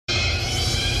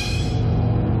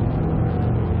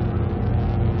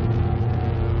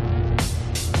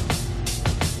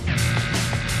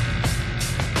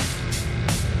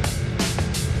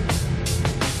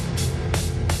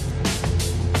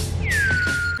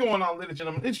going on, ladies and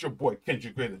gentlemen? It's your boy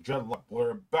Kendrick Gray, the Dreadlock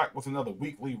Blur, back with another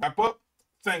weekly wrap-up.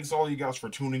 Thanks all you guys for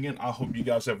tuning in. I hope you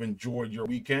guys have enjoyed your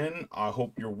weekend. I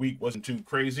hope your week wasn't too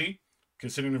crazy,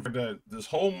 considering the fact that this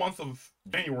whole month of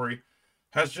January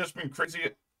has just been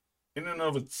crazy in and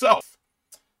of itself.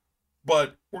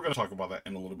 But we're going to talk about that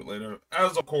in a little bit later.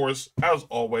 As always,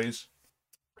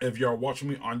 if you are watching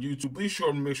me on YouTube, be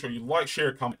sure to make sure you like,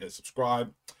 share, comment, and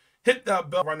subscribe. Hit that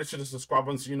bell right next to the subscribe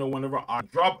button so you know whenever I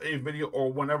drop a video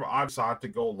or whenever I decide to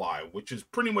go live, which is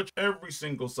pretty much every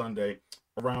single Sunday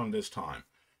around this time.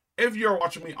 If you're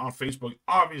watching me on Facebook,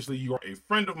 obviously you are a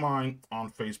friend of mine on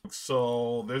Facebook,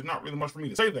 so there's not really much for me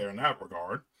to say there in that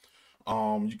regard.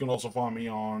 You can also find me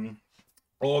on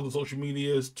all the social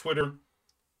medias, Twitter,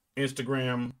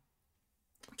 Instagram,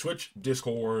 Twitch,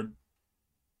 Discord.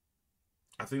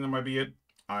 I think that might be it.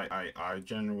 I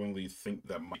genuinely think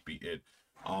that might be it.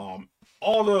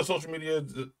 All the social media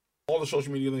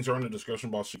links are in the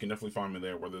description box. You can definitely find me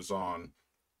there, whether it's on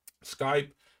Skype,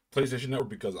 PlayStation Network,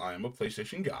 because I am a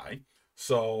PlayStation guy.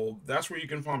 So that's where you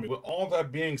can find me. With all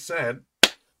that being said,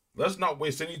 let's not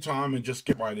waste any time and just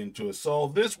get right into it.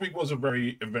 So this week was a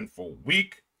very eventful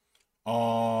week.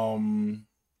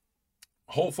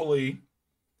 Hopefully,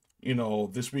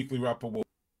 this weekly wrap-up will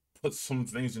put some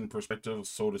things in perspective,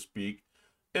 so to speak.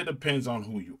 It depends on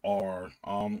who you are.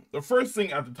 The first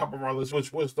thing at the top of our list,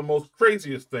 which was the most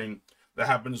craziest thing that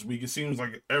happened this week, it seems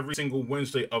like every single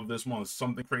Wednesday of this month,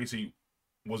 something crazy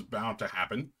was bound to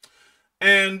happen.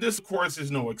 And this, of course,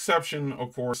 is no exception.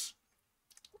 Of course,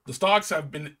 the stocks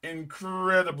have been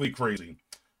incredibly crazy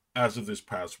as of this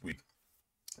past week.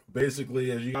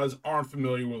 Basically, as you guys aren't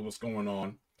familiar with what's going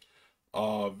on,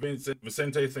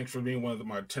 Vicente, thanks for being one of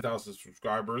my 10,000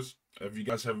 subscribers. If you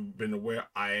guys haven't been aware,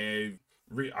 I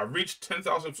reached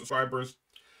 10,000 subscribers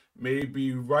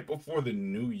maybe right before the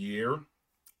new year.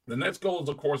 The next goal is,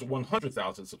 of course,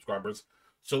 100,000 subscribers.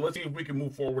 So let's see if we can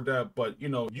move forward with that. But,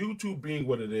 YouTube being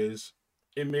what it is,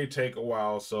 it may take a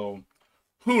while. So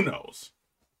who knows?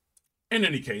 In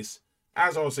any case,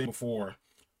 as I was saying before,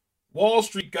 Wall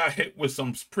Street got hit with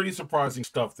some pretty surprising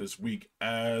stuff this week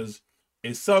as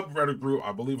a subreddit group,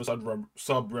 I believe a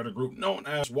subreddit group known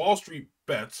as Wall Street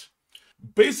Bets,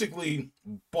 basically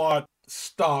bought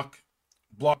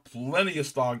plenty of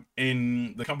stock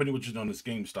in the company which is known as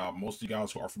GameStop. Most of you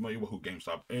guys who are familiar with who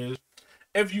GameStop is,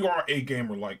 if you are a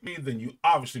gamer like me, then you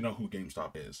obviously know who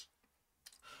GameStop is.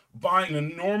 Buying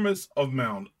an enormous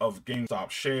amount of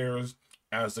GameStop shares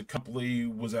as the company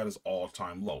was at its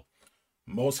all-time low.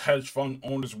 Most hedge fund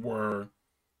owners were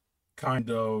kind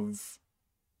of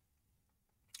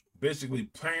basically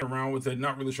playing around with it,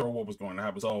 not really sure what was going to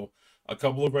happen. So a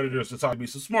couple of Redditors decided to be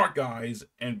some smart guys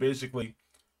and basically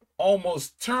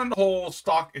almost turned the whole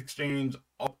stock exchange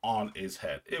up on its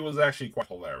head. It was actually quite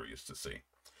hilarious to see.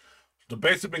 The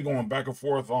debates have been going back and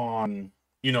forth on,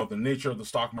 the nature of the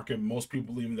stock market. Most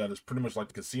people believe that it's pretty much like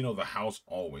the casino. The house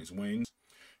always wins.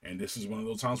 And this is one of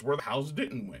those times where the house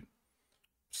didn't win.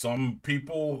 Some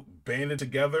people banded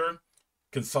together,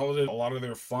 consolidated a lot of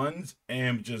their funds,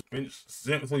 and just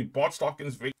simply bought stock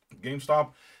in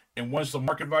GameStop. And once the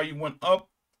market value went up,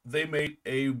 they made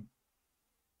a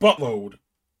buttload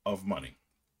of money.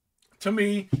 To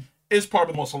me, it's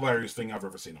probably the most hilarious thing I've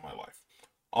ever seen in my life.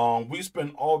 We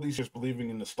spent all these years believing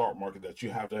in the stock market that you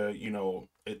have to,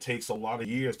 it takes a lot of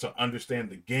years to understand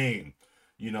the game.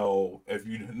 If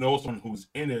you know someone who's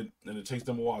in it, then it takes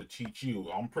them a while to teach you.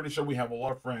 I'm pretty sure we have a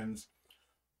lot of friends,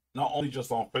 not only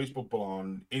just on Facebook, but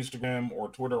on Instagram or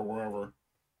Twitter or wherever,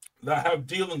 that have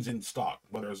dealings in stock,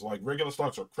 whether it's like regular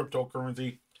stocks or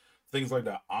cryptocurrency, things like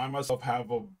that. I myself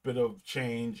have a bit of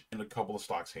change in a couple of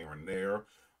stocks here and there.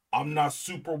 I'm not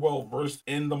super well versed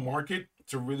in the market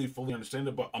to really fully understand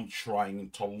it, but I'm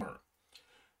trying to learn.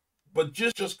 But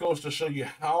just goes to show you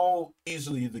how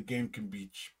easily the game can be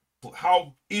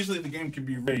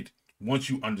rigged once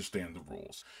you understand the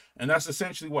rules. And that's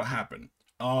essentially what happened.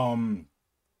 Stock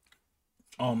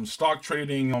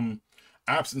trading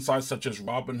apps and sites such as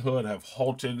Robinhood have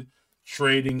halted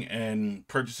trading and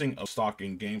purchasing of stock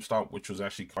in GameStop, which was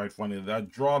actually quite funny. That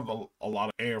drew a lot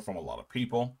of air from a lot of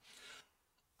people.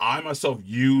 I myself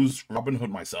use Robinhood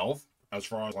myself as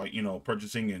far as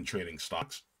purchasing and trading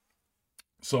stocks.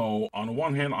 So on the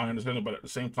one hand, I understand it, but at the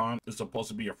same time, it's supposed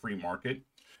to be a free market.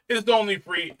 It's only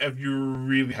free if you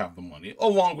really have the money,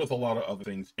 along with a lot of other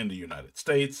things in the United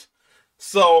States.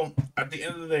 So at the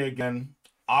end of the day, again,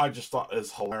 I just thought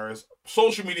it's hilarious.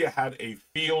 Social media had a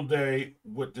field day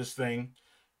with this thing.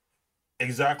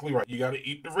 Exactly right. You got to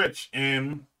eat the rich.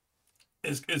 And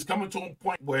it's coming to a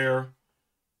point where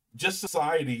just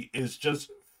society is just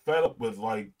fed up with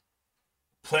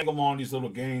playing along these little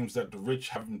games that the rich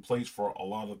have in place for a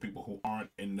lot of the people who aren't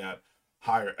in that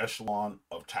higher echelon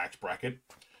of tax bracket.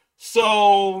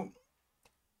 So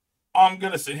I'm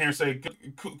gonna sit here and say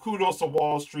kudos to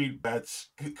Wall Street bets,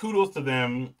 kudos to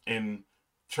them in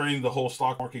turning the whole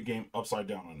stock market game upside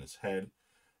down on its head.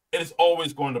 It's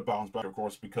always going to bounce back, of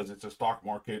course, because it's a stock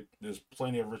market. There's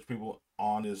plenty of rich people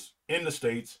on this in the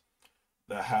States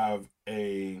that have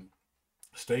a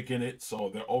stake in it,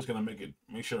 so they're always going to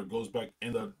make sure it goes back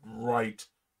in the right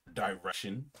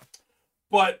direction.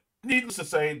 But needless to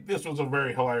say, this was a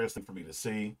very hilarious thing for me to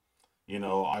see. You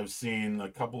know, I've seen a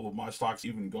couple of my stocks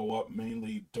even go up,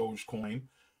 mainly Dogecoin.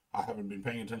 I haven't been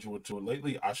paying attention to it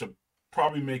lately. I should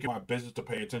probably make it my business to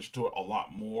pay attention to it a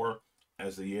lot more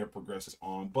as the year progresses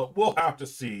on, but we'll have to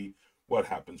see what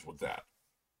happens with that.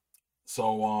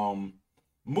 So,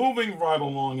 moving right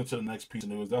along into the next piece of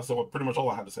news. That's pretty much all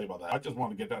I had to say about that. I just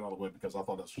wanted to get that out of the way because I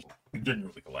thought that's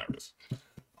genuinely hilarious.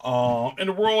 In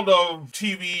the world of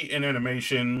TV and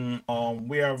animation,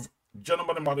 we have a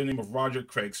gentleman by the name of Roger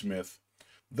Craig Smith.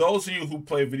 Those of you who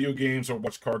play video games or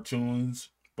watch cartoons,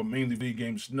 but mainly video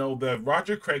games, know that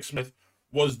Roger Craig Smith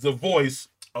was the voice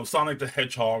of Sonic the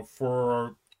Hedgehog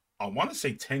for, I want to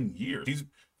say, 10 years.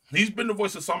 He's been the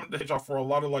voice of Sonic the Hedgehog for a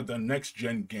lot of like the next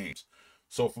gen games.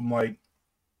 So from like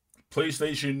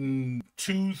PlayStation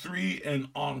 2, 3, and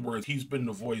onwards, he's been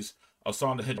the voice of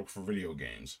Sonic the Hedgehog for video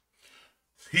games.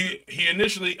 He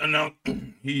initially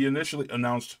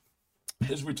announced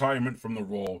his retirement from the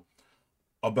role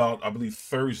about, I believe,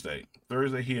 Thursday.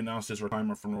 Thursday he announced his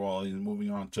retirement from the role. He's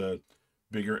moving on to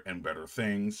bigger and better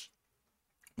things.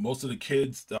 Most of the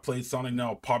kids that played Sonic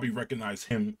now probably recognize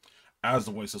him as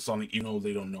the voice of Sonic, even though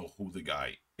they don't know who the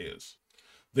guy is.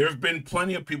 There have been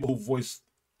plenty of people who voiced,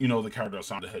 the character of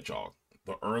Sonic the Hedgehog.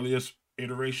 The earliest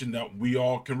iteration that we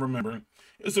all can remember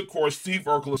is, of course, Steve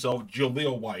Urkel himself,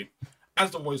 Jaleel White,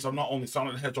 as the voice of not only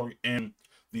Sonic the Hedgehog in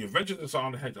the Adventures of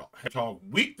Sonic the Hedgehog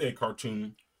weekday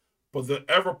cartoon, but the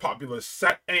ever popular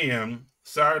Sat AM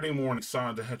Saturday morning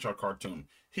Sonic the Hedgehog cartoon.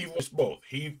 He voiced both.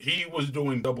 He was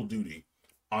doing double duty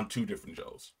on 2 different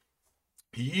shows.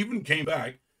 He even came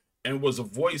back and was a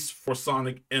voice for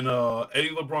Sonic in a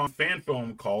Eddie LeBron fan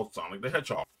film called Sonic the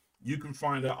Hedgehog. You can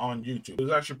find that on YouTube. It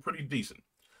was actually pretty decent.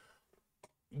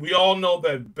 We all know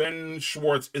that Ben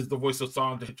Schwartz is the voice of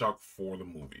Sonic the Hedgehog for the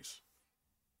movies.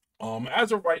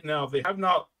 As of right now, they have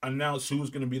not announced who's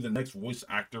going to be the next voice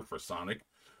actor for Sonic.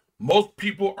 Most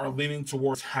people are leaning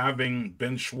towards having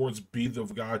Ben Schwartz be the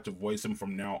guy to voice him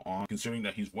from now on, considering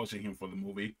that he's voicing him for the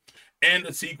movie. And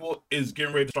the sequel is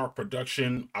getting ready to start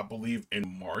production, I believe,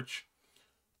 in March.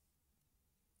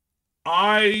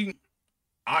 I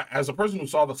as a person who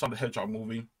saw the Sonic the Hedgehog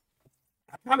movie,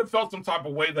 I kind of felt some type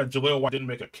of way that Jaleel White didn't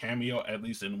make a cameo, at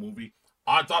least in the movie.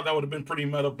 I thought that would have been pretty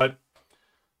meta, but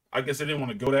I guess they didn't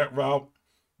want to go that route.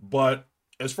 But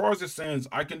as far as it stands,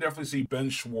 I can definitely see Ben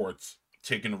Schwartz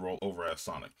taking the role over as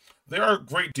Sonic. There are a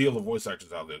great deal of voice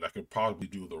actors out there that could probably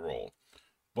do the role.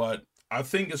 But I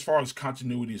think as far as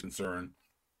continuity is concerned,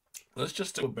 let's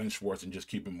just stick with Ben Schwartz and just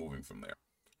keep it moving from there.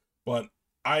 But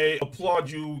I applaud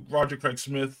you, Roger Craig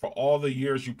Smith, for all the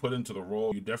years you put into the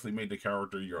role. You definitely made the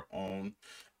character your own.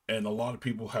 And a lot of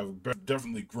people have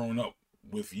definitely grown up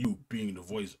with you being the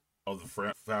voice of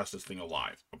the fastest thing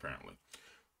alive, apparently.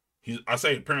 I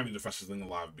say apparently the fastest thing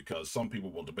alive because some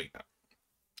people will debate that.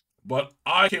 But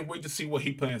I can't wait to see what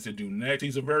he plans to do next.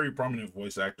 He's a very prominent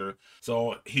voice actor,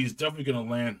 so he's definitely going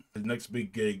to land his next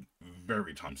big gig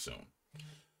very time soon.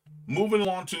 Moving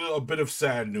on to a bit of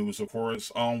sad news, of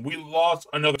course. We lost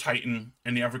another titan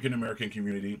in the African American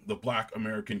community, the Black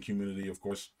American community, of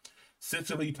course.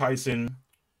 Cicely Tyson,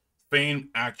 famed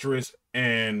actress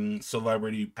and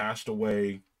celebrity, passed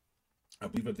away, I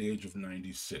believe, at the age of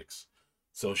 96.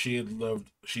 So she's lived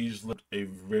a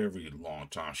very long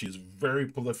time. She's very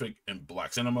prolific in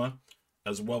Black cinema,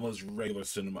 as well as regular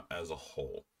cinema as a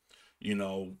whole.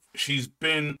 She's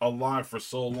been alive for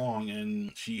so long,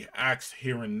 and she acts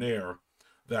here and there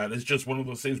that it's just one of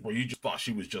those things where you just thought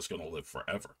she was just going to live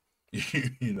forever.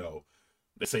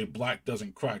 They say black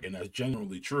doesn't crack, and that's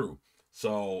generally true.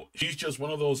 So she's just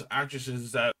one of those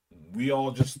actresses that we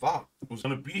all just thought was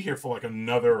going to be here for like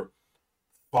another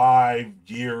 5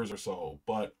 years or so.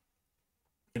 But,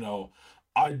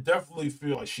 I definitely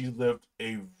feel like she lived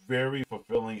a very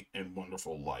fulfilling and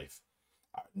wonderful life.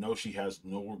 I know she has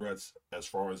no regrets as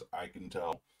far as I can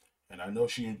tell. And I know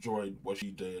she enjoyed what she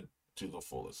did to the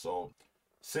fullest. So,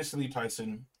 Cicely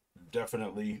Tyson,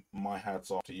 definitely my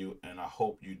hats off to you. And I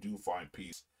hope you do find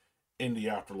peace in the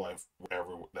afterlife,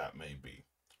 wherever that may be.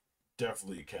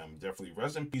 Definitely, Kim. Definitely.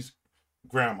 Rest in peace,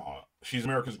 Grandma. She's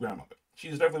America's grandmother.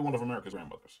 She's definitely one of America's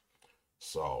grandmothers.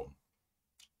 So,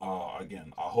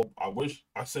 Again,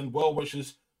 I send well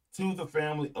wishes to the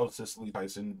family of Cicely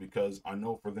Tyson, because I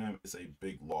know for them it's a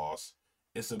big loss.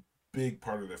 It's a big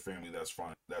part of their family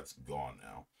that's gone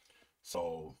now.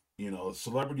 So, the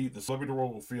celebrity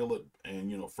world will feel it,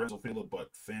 and friends will feel it,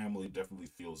 but family definitely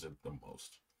feels it the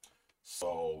most.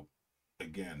 So,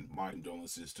 again, my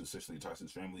condolences to Cicely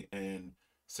Tyson's family, and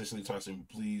Cicely Tyson,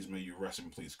 please may you rest in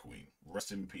peace, Queen.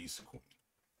 Rest in peace, Queen.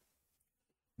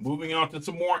 Moving on to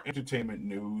some more entertainment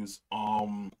news.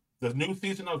 The new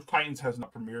season of Titans has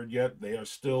not premiered yet. They are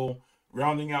still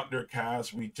rounding out their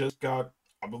cast. We just got,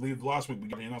 I believe last week, we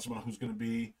got the announcement of who's going to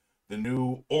be the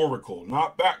new Oracle.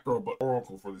 Not Batgirl, but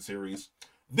Oracle for the series.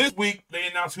 This week, they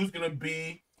announced who's going to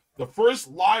be the first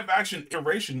live-action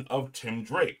iteration of Tim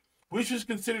Drake, which is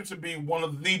considered to be one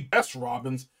of the best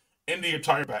Robins in the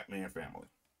entire Batman family.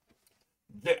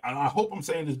 And I hope I'm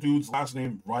saying this dude's last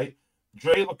name right.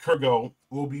 Jay Lacurgo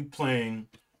will be playing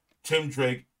Tim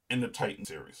Drake in the Titan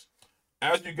series.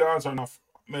 As you guys are not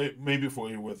maybe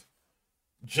familiar with,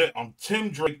 Tim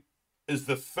Drake is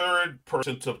the third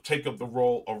person to take up the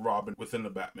role of Robin within the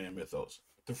Batman mythos.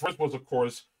 The first was, of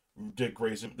course, Dick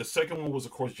Grayson. The second one was,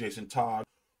 of course, Jason Todd,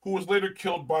 who was later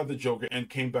killed by the Joker and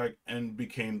came back and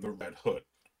became the Red Hood,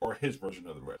 or his version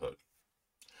of the Red Hood.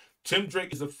 Tim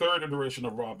Drake is the third iteration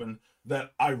of Robin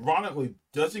that ironically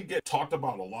doesn't get talked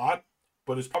about a lot,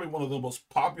 but is probably one of the most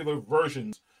popular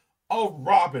versions of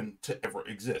Robin to ever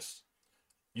exist.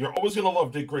 You're always going to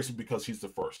love Dick Grayson because he's the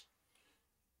first.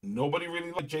 Nobody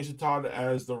really liked Jason Todd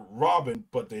as the Robin,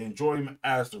 but they enjoy him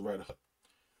as the Red Hood.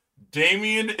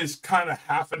 Damian is kind of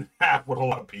half and half with a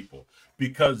lot of people,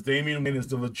 because Damian Wayne is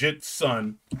the legit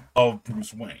son of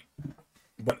Bruce Wayne.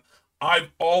 But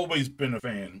I've always been a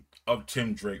fan of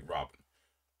Tim Drake Robin.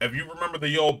 If you remember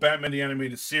the old Batman the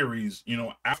Animated Series,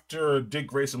 after Dick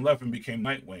Grayson left and became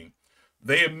Nightwing,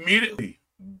 they immediately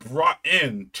brought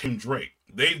in Tim Drake.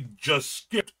 They just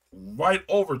skipped right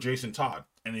over Jason Todd,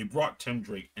 and they brought Tim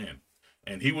Drake in.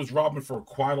 And he was Robin for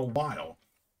quite a while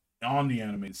on the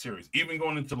animated series. Even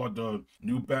going into like the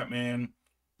new Batman,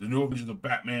 the new adventures of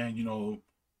Batman,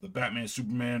 the Batman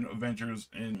Superman adventures,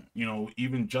 and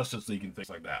even Justice League and things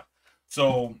like that.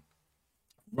 So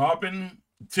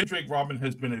Tim Drake Robin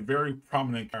has been a very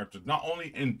prominent character, not only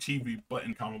in TV, but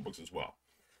in comic books as well.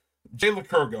 Jay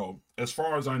Lacurgo, as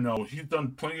far as I know, he's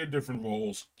done plenty of different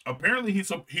roles. Apparently, he's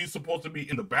supposed to be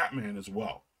in the Batman as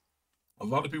well. A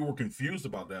lot of people were confused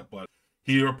about that, but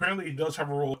he does have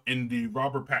a role in the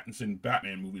Robert Pattinson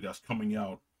Batman movie that's coming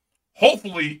out,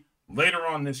 hopefully, later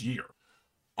on this year.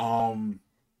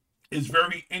 It's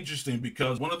very interesting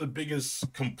because one of the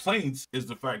biggest complaints is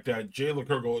the fact that Jay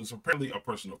Lacurgo is apparently a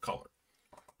person of color.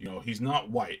 He's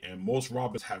not white, and most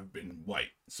Robins have been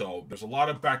white. So there's a lot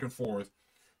of back and forth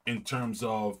in terms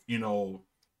of, a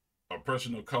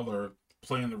person of color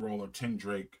playing the role of Tim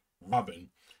Drake Robin,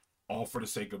 all for the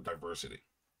sake of diversity.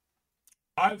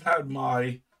 I've had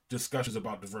my discussions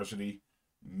about diversity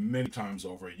many times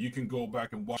over. You can go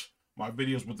back and watch my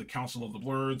videos with the Council of the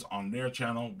Blurs on their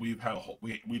channel. We had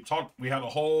a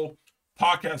whole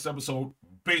podcast episode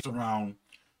based around,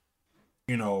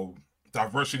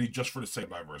 diversity just for the sake of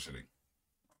diversity.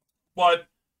 But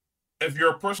if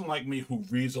you're a person like me who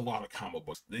reads a lot of comic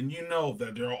books, then you know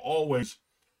that there are always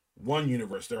one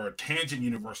universe. There are tangent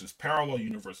universes, parallel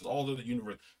universes, all of the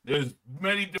universe. There's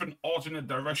many different alternate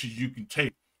directions you can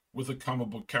take with a comic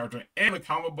book character and a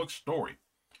comic book story.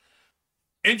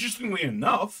 Interestingly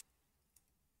enough,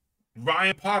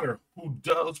 Ryan Potter, who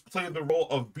does play the role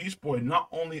of Beast Boy not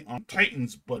only on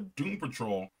Titans but Doom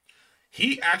Patrol,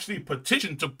 he actually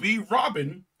petitioned to be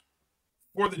Robin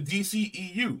for the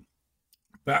DCEU.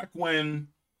 Back when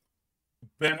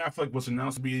Ben Affleck was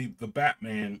announced to be the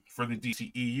Batman for the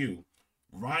DCEU,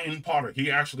 Ryan Potter, he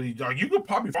actually, you could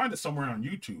probably find it somewhere on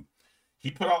YouTube.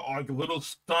 He put out like a little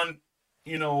stunt,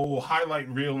 highlight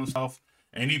reel and stuff,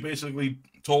 and he basically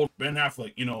told Ben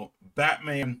Affleck,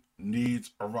 Batman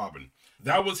needs a Robin.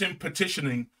 That was him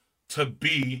petitioning to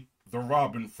be the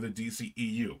Robin for the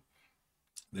DCEU.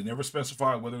 They never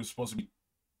specified whether it was supposed to be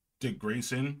Dick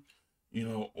Grayson,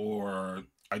 or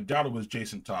I doubt it was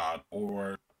Jason Todd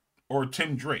or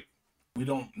Tim Drake. We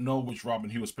don't know which Robin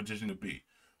he was petitioning to be.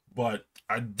 But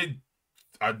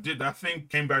that thing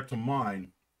came back to mind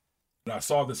that I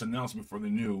saw this announcement for the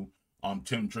new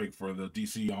Tim Drake for the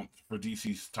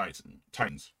DC's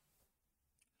Titans.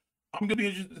 I'm gonna be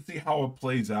interested to see how it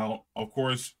plays out. Of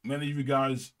course, many of you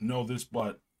guys know this,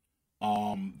 but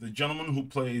the gentleman who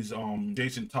plays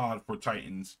Jason Todd for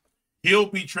Titans, he'll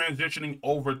be transitioning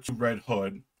over to Red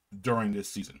Hood during this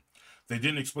season. They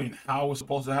didn't explain how it's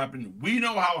supposed to happen. We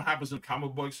know how it happens in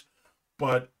comic books,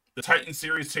 but the Titan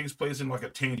series takes place in like a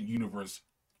tangent universe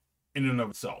in and of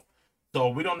itself. So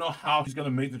we don't know how he's going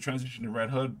to make the transition to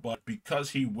Red Hood, but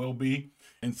because he will be,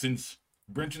 and since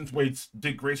Brenton Wade's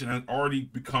Dick Grayson has already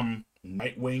become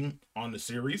Nightwing on the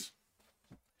series,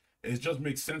 it just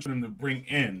makes sense for him to bring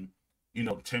in,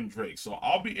 Tim Drake. So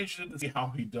I'll be interested to see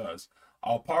how he does.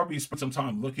 I'll probably spend some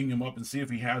time looking him up and see if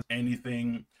he has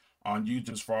anything on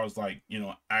YouTube as far as like,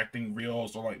 acting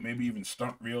reels or like maybe even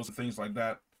stunt reels and things like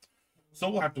that. So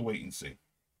we'll have to wait and see.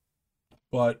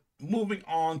 But moving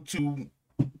on to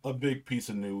a big piece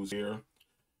of news here.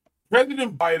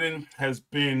 President Biden has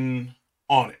been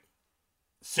on it.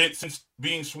 Since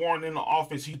being sworn into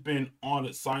office, he's been on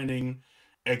it, signing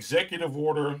executive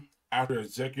order after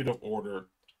executive order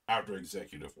after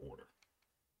executive order.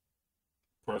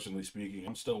 Personally speaking,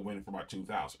 I'm still waiting for my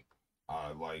 2,000.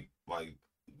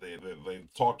 They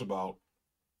talked about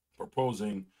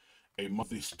proposing a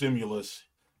monthly stimulus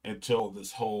until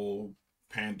this whole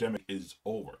pandemic is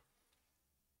over.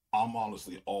 I'm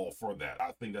honestly all for that.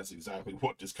 I think that's exactly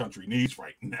what this country needs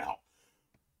right now.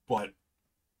 But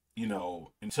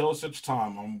until such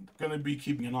time, I'm gonna be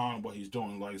keeping an eye on what he's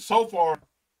doing. Like so far,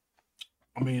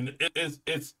 I mean,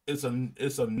 it's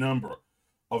a number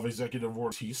of executive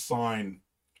orders he signed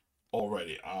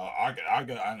already. I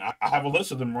have a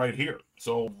list of them right here.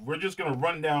 So we're just gonna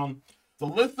run down the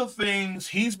list of things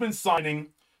he's been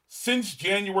signing since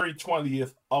January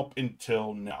 20th up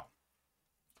until now.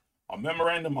 A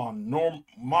memorandum on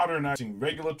modernizing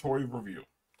regulatory review.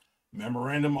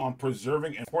 Memorandum on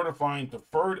preserving and fortifying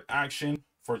deferred action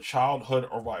for childhood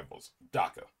arrivals,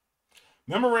 DACA.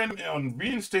 Memorandum on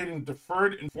reinstating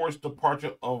deferred enforced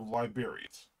departure of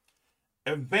Liberians.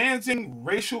 Advancing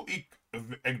racial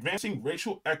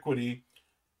equity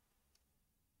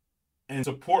and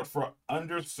support for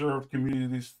underserved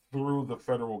communities through the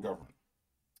federal government.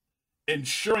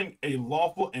 Ensuring a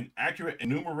lawful and accurate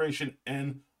enumeration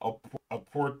and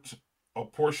apportionment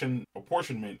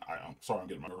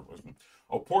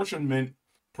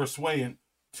pursuant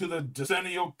to the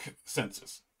decennial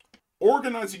census.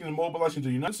 Organizing and mobilizing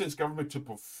the United States government to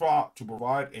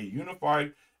provide a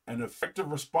unified and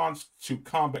effective response to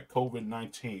combat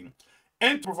COVID-19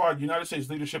 and to provide United States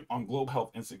leadership on global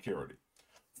health and security.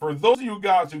 For those of you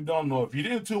guys who don't know, if you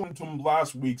didn't tune into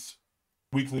last week's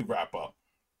weekly wrap-up,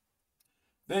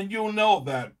 then you'll know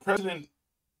that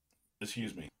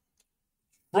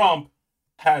Trump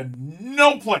had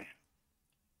no plan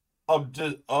of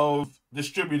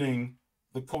distributing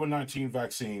the COVID-19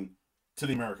 vaccine to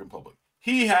the American public.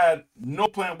 He had no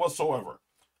plan whatsoever.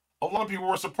 A lot of people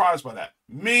were surprised by that.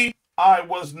 Me, I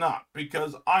was not,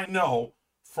 because I know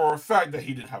for a fact that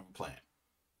he didn't have a plan.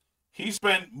 He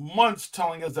spent months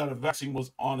telling us that a vaccine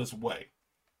was on its way.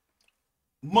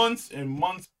 Months and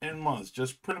months and months,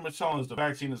 just pretty much telling us the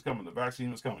vaccine is coming, the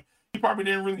vaccine is coming. He probably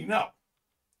didn't really know.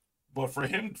 But for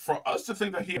us to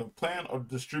think that he had a plan of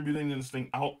distributing this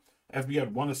thing out if he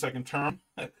had won a second term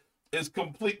is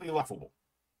completely laughable.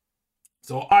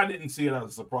 So I didn't see it as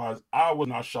a surprise. I was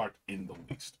not shocked in the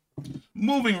least.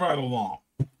 Moving right along.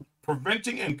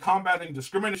 Preventing and combating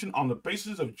discrimination on the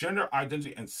basis of gender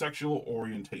identity and sexual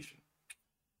orientation.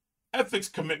 Ethics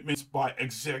commitments by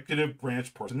executive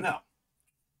branch personnel.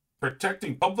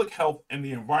 Protecting public health and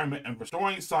the environment and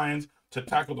restoring science to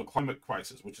tackle the climate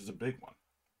crisis, which is a big one.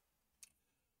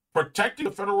 Protecting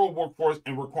the federal workforce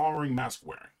and requiring mask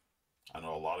wearing. I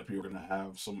know a lot of people are going to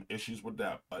have some issues with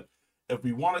that, but if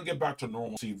we want to get back to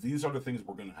normalcy, these are the things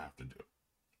we're going to have to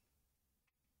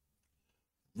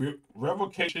do.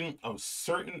 Revocation of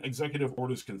certain executive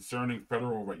orders concerning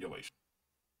federal regulation.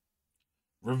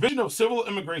 Revision of civil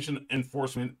immigration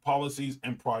enforcement policies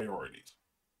and priorities.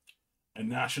 A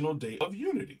National Day of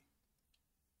Unity.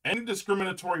 Ending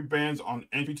discriminatory bans on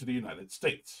entry to the United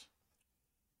States.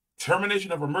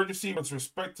 Termination of emergency with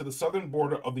respect to the southern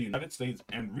border of the United States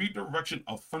and redirection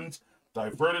of funds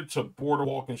diverted to border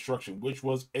wall construction, which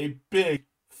was a big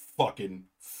fucking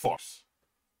farce.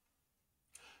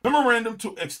 Memorandum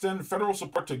to extend federal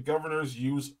support to governors'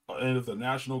 use of the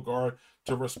National Guard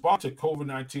to respond to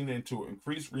COVID-19 and to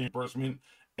increase reimbursement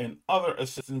and other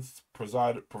assistance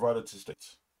provided to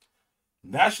states.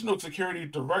 National Security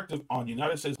Directive on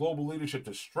United States global leadership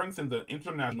to strengthen the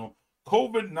international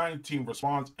COVID-19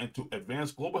 response and to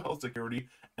advance global health security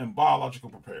and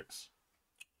biological preparedness.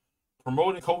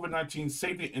 Promoting COVID-19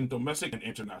 safety in domestic and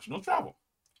international travel.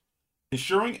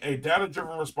 Ensuring a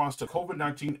data-driven response to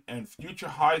COVID-19 and future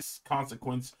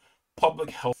high-consequence public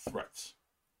health threats.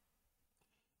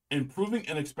 Improving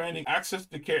and expanding access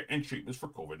to care and treatments for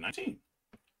COVID-19.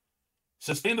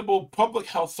 Sustainable public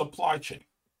health supply chain.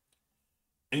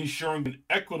 Ensuring an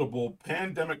equitable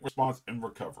pandemic response and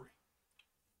recovery.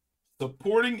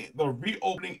 supporting the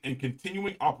reopening and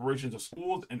continuing operations of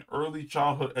schools and early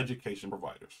childhood education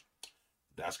providers.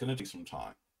 That's going to take some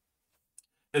time.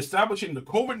 Establishing the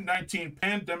COVID-19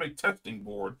 Pandemic Testing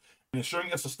Board and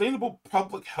ensuring a sustainable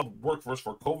public health workforce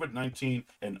for COVID-19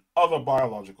 and other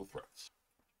biological threats.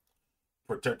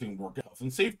 Protecting worker health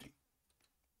and safety.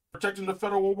 Protecting the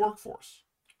federal workforce.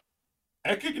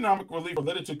 Economic relief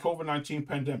related to COVID-19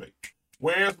 pandemic.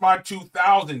 Where's my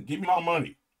 2,000? Give me my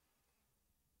money.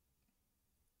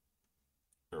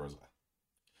 Where was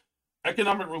I?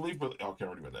 Economic relief. Okay, I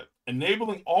already read that.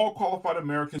 Enabling all qualified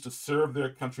Americans to serve their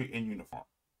country in uniform.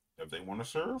 If they want to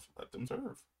serve, let them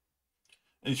serve.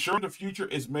 Ensuring the future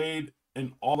is made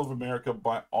in all of America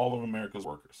by all of America's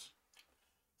workers.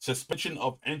 Suspension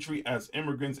of entry as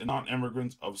immigrants and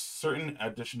non-immigrants of certain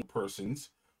additional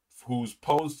persons who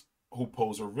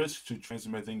pose a risk to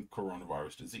transmitting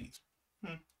coronavirus disease.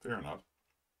 Fair enough.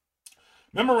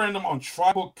 Memorandum on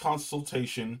tribal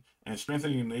consultation and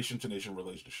strengthening nation-to-nation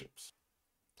relationships.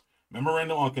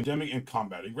 Memorandum on condemning and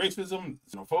combating racism,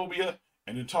 xenophobia,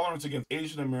 and intolerance against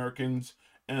Asian Americans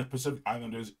and Pacific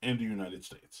Islanders in the United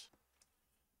States.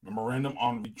 Memorandum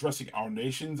on redressing our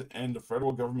nation's and the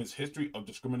federal government's history of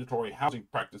discriminatory housing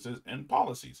practices and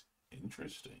policies.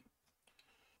 Interesting.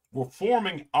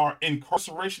 Reforming our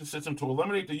incarceration system to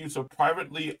eliminate the use of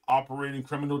privately operating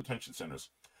criminal detention centers.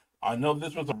 I know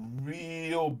this was a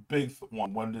real big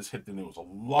one when this hit the news. A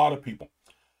lot of people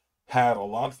had a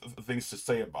lot of things to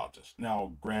say about this.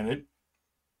 Now, granted,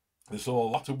 there's still a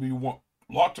lot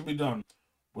to be done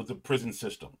with the prison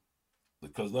system.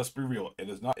 Because let's be real, it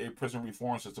is not a prison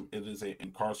reform system, it is an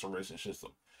incarceration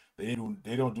system. They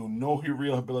don't do no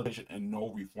rehabilitation and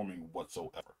no reforming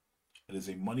whatsoever. It is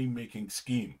a money-making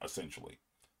scheme, essentially,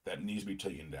 that needs to be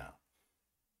taken down.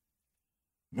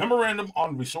 Memorandum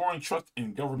on restoring trust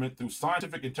in government through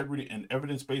scientific integrity and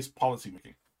evidence-based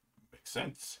policymaking. Makes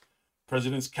sense.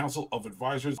 President's Council of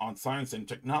Advisors on Science and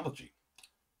Technology.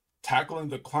 Tackling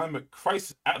the climate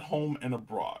crisis at home and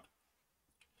abroad.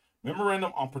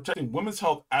 Memorandum on protecting women's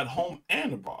health at home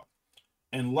and abroad.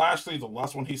 And lastly, the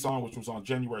last one he signed, which was on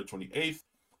January 28th,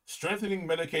 strengthening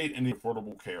Medicaid and the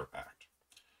Affordable Care Act.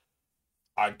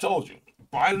 I told you,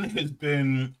 Biden has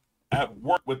been at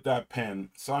work with that pen,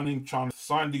 trying to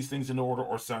sign these things into order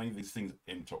or signing these things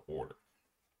into order.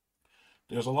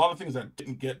 There's a lot of things that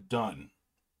didn't get done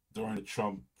during the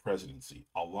Trump presidency.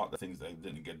 A lot of things that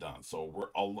didn't get done. So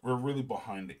we're really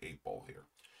behind the 8 ball here.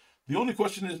 The only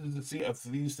question is to see if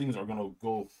these things are going to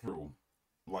go through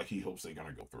like he hopes they're going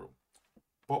to go through.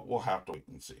 But we'll have to wait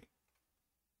and see.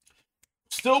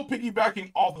 Still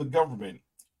piggybacking off the government,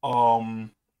 I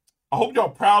hope y'all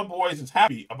Proud Boys is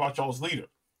happy about y'all's leader.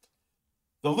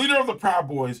 The leader of the Proud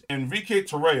Boys, Enrique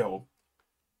Tarrio,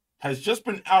 has just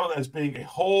been outed as being a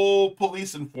whole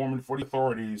police informant for the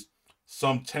authorities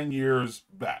some 10 years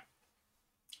back.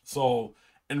 So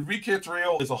Enrique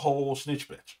Tarrio is a whole snitch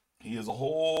bitch. He is a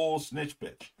whole snitch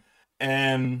bitch.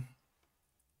 And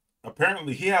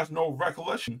apparently he has no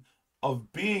recollection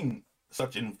of being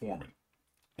such an informant.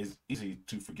 It's easy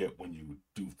to forget when you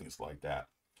do things like that.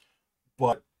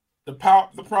 But the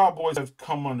Proud Boys have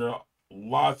come under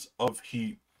lots of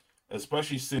heat,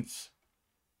 especially since,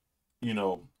 you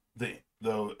know,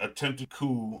 the attempted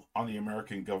coup on the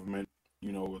American government,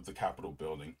 you know, with the Capitol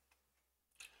building.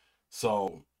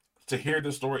 So to hear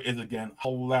this story is, again,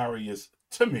 hilarious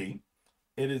to me.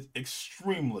 It is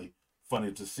extremely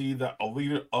funny to see that a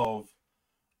leader of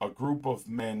a group of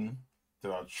men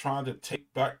that are trying to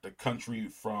take back the country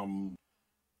from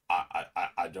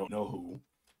I don't know who,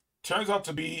 turns out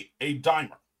to be a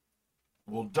dimer.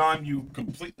 Will dime you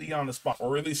completely on the spot,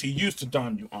 or at least he used to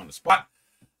dime you on the spot.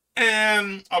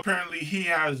 And apparently he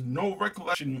has no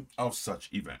recollection of such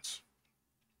events.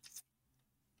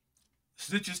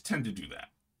 Snitches tend to do that.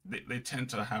 They tend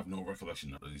to have no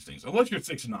recollection of these things, unless you're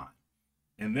 6ix9ine,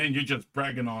 and then you're just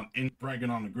bragging on the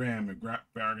gram and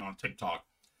bragging on TikTok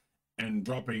and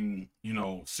dropping, you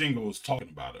know, singles talking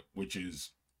about it, which is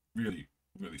really,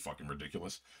 really fucking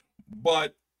ridiculous.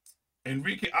 But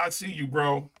Enrique, I see you,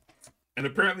 bro, and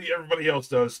apparently everybody else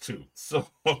does too. So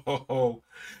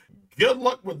good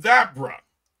luck with that, bro.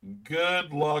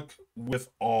 Good luck with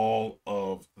all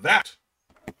of that.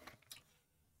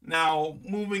 Now,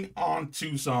 moving on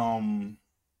to some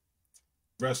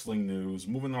wrestling news.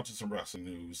 One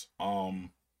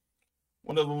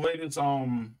of the latest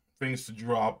things to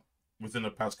drop within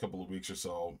the past couple of weeks or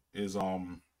so is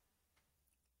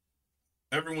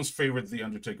everyone's favorite The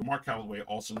Undertaker, Mark Calaway,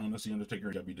 also known as The Undertaker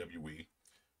in WWE,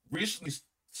 recently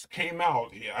came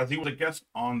out as he was a guest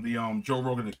on the Joe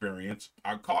Rogan Experience.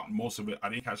 I caught most of it. I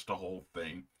didn't catch the whole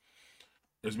thing.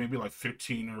 There's maybe like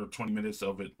 15 or 20 minutes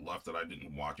of it left that I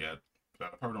didn't watch yet.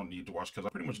 That I probably don't need to watch because I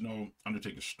pretty much know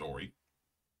Undertaker's story.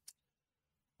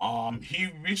 He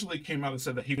recently came out and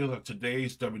said that he feels like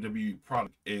today's WWE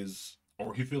product is,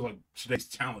 or he feels like today's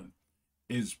talent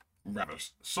is rather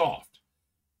soft.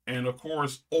 And of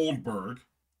course, Oldberg,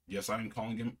 yes, I am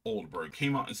calling him Oldberg,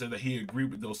 came out and said that he agreed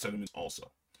with those sentiments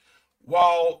also.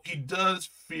 While he does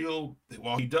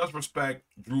respect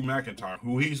Drew McIntyre,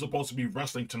 who he's supposed to be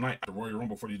wrestling tonight at the Royal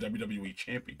Rumble for the WWE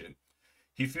Championship,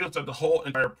 he feels that the whole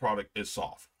entire product is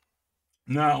soft.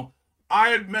 Now, I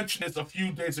had mentioned this a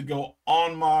few days ago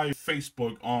on my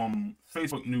Facebook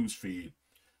news feed.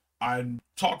 I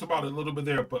talked about it a little bit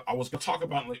there, but I was going to talk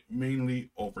about it mainly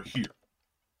over here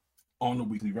on the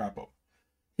weekly wrap-up.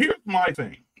 Here's my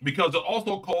thing, because it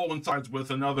also coincides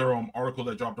with another article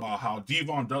that dropped about how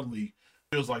Devon Dudley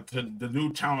feels like the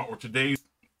new talent or today's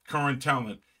current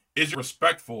talent is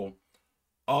respectful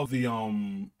of the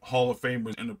Hall of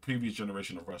Famers and the previous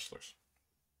generation of wrestlers.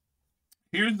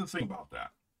 Here's the thing about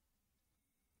that.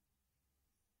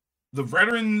 The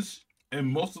veterans and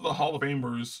most of the Hall of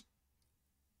Famers,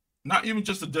 not even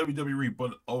just the WWE,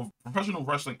 but of professional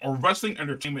wrestling or wrestling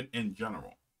entertainment in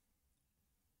general,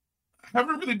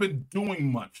 haven't really been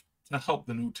doing much to help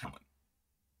the new talent.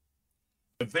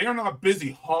 If they are not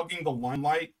busy hogging the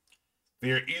limelight,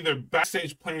 they're either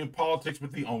backstage playing politics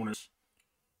with the owners,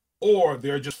 or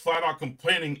they're just flat out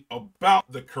complaining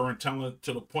about the current talent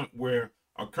to the point where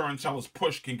a current talent's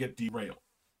push can get derailed.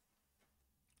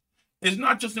 It's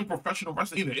not just in professional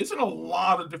wrestling either. It's in a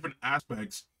lot of different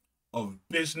aspects of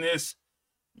business,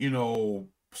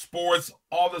 sports,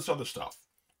 all this other stuff.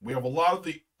 We have a lot of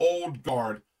the old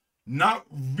guard not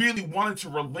really wanting to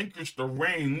relinquish the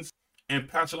reins and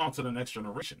pass it on to the next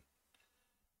generation.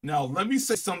 Now, let me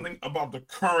say something about the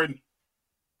current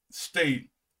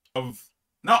state of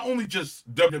not only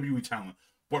just WWE talent,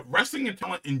 but wrestling and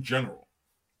talent in general.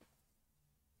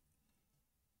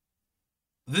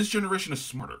 This generation is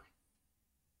smarter.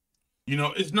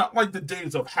 It's not like the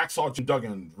days of Hacksaw Jim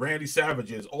Duggan, Randy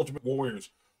Savage's, Ultimate Warriors,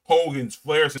 Hogan's,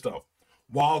 Flair's, and stuff.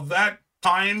 While that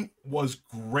time was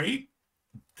great,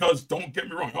 because don't get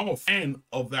me wrong, I'm a fan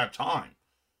of that time,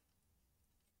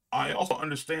 I also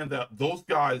understand that those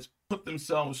guys put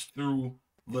themselves through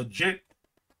legit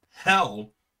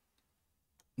hell,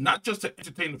 not just to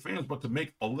entertain the fans, but to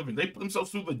make a living. They put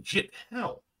themselves through legit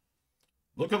hell.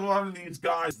 Look at a lot of these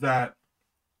guys that,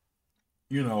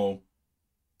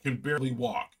 can barely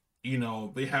walk.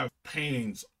 They have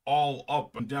pains all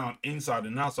up and down, inside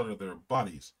and outside of their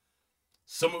bodies.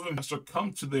 Some of them have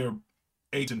succumbed to their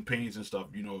aches and pains and stuff,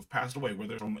 have passed away,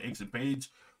 whether from aches and pains,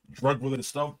 drug-related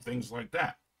stuff, things like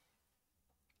that.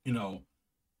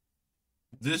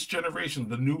 This generation,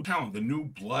 the new talent, the new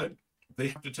blood, they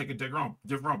have to take a different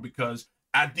route because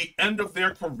at the end of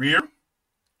their career,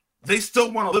 they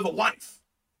still want to live a life.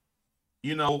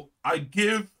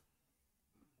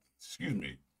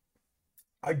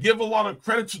 I give a lot of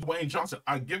credit to Dwayne Johnson.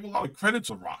 I give a lot of credit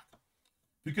to Rock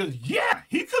because, yeah,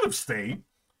 he could have stayed.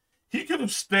 He could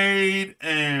have stayed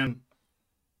and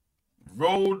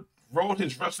rode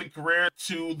his wrestling career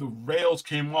till the rails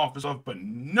came off and stuff, but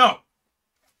no.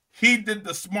 He did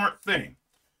the smart thing.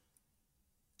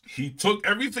 He took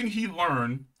everything he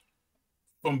learned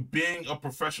from being a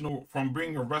professional, from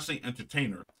being a wrestling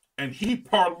entertainer, and he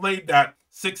parlayed that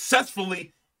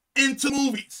successfully into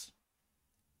movies.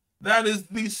 That is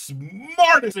the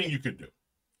smartest thing you could do.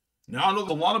 Now, I know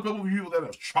there's a lot of people that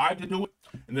have tried to do it,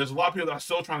 and there's a lot of people that are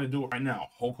still trying to do it right now.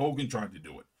 Hulk Hogan tried to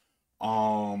do it.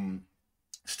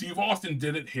 Steve Austin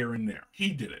did it here and there. He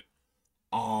did it.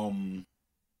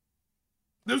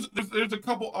 There's a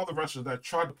couple other wrestlers that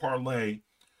tried to parlay,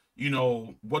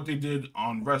 what they did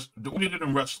in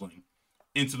wrestling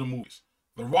into the movies.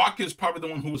 The Rock is probably the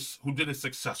one who did it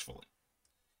successfully.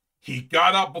 He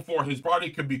got out before his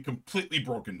body could be completely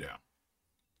broken down.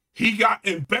 He got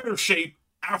in better shape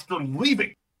after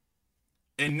leaving.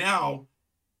 And now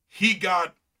he's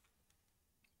like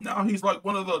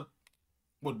one of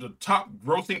the top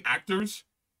grossing actors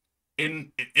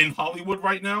in Hollywood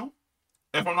right now.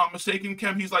 If I'm not mistaken,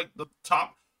 Kev, he's like the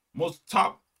most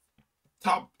top.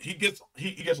 He gets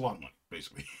a lot of money,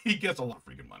 basically. He gets a lot of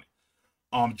freaking money.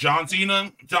 John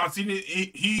Cena,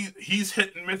 he's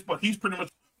hit and miss, but he's pretty much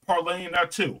parlaying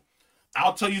that too.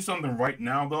 I'll tell you something right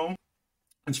now, though.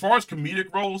 As far as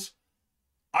comedic roles,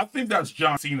 I think that's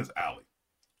John Cena's alley.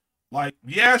 Like,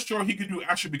 yeah, sure, he could do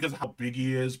action because of how big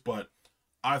he is, but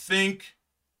I think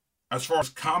as far as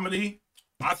comedy,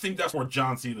 I think that's where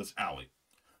John Cena's alley.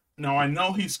 Now, I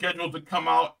know he's scheduled to come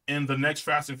out in the next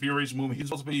Fast and Furious movie. He's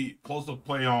supposed to be close to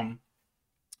play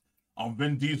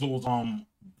Vin Diesel's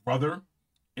brother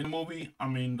in the movie. I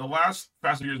mean, the last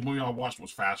Fast and Furious movie I watched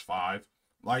was Fast Five.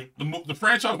 Like the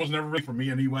franchise was never really for me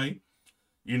anyway,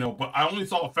 But I only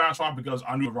saw Fast Five because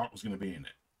I knew The Rock was going to be in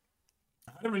it.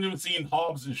 I haven't even seen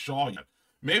Hobbs and Shaw yet.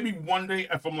 Maybe one day,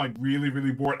 if I'm like really,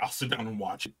 really bored, I'll sit down and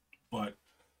watch it. But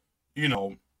you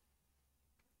know,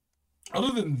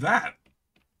 other than that,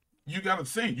 you got to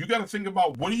think. You got to think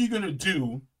about what are you going to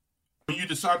do when you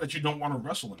decide that you don't want to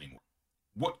wrestle anymore.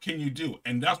 What can you do?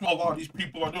 And that's what a lot of these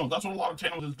people are doing. That's what a lot of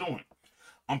channels is doing.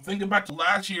 I'm thinking back to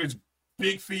last year's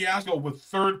big fiasco with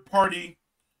third-party,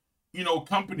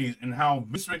 companies and how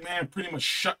Vince McMahon pretty much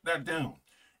shut that down.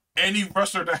 Any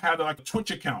wrestler that had like a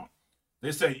Twitch account,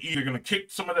 they say either going to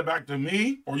kick some of that back to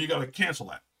me or you got to cancel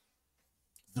that.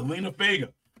 Zelina Vega,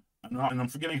 and I'm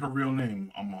forgetting her real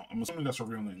name. I'm assuming that's her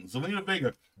real name. Zelina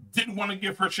Vega didn't want to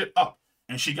give her shit up,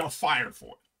 and she got fired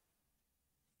for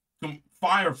it.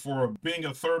 Fired for being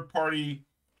a third-party,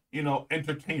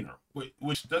 entertainer,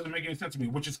 which doesn't make any sense to me.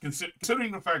 Which is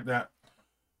considering the fact that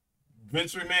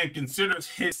Vince McMahon considers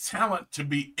his talent to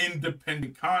be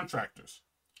independent contractors.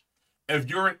 If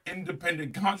you're an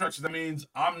independent contractor, that means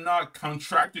I'm not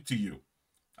contracted to you.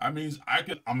 That means I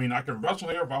can wrestle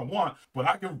here if I want, but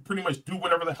I can pretty much do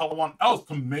whatever the hell I want else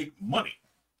to make money.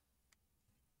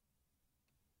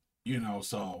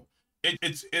 So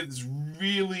it's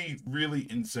really, really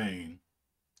insane.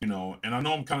 And I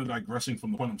know I'm kind of digressing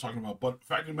from the point I'm talking about, but the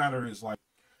fact of the matter is, like,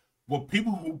 what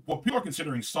people are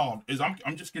considering soft is I'm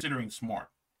just considering smart.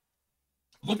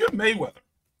 Look at Mayweather.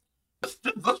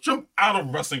 Let's jump out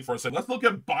of wrestling for a second. Let's look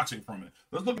at boxing for a minute.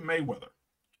 Let's look at Mayweather.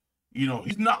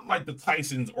 He's not like the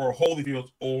Tysons or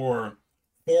Holyfields or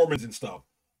Foremans and stuff.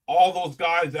 All those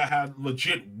guys that had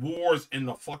legit wars in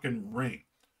the fucking ring,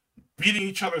 beating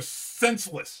each other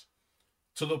senseless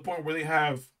to the point where they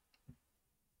have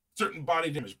certain body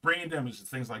damage, brain damage, and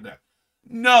things like that.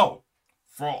 No.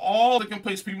 For all the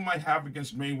complaints people might have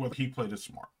against Mayweather, he played it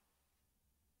smart.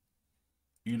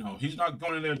 He's not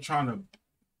going in there trying to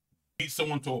beat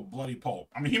someone to a bloody pulp.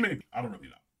 I mean, he may be. I don't really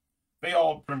know. They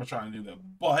all pretty much trying to do that.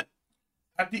 But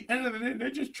at the end of the day,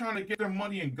 they're just trying to get their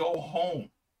money and go home.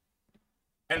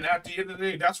 And at the end of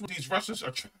the day, that's what these wrestlers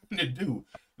are trying to do.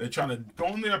 They're trying to go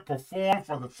in there, perform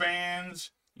for the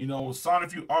fans, sign a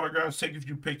few autographs, take a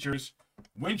few pictures,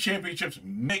 win championships,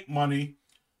 make money.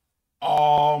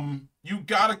 You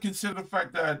got to consider the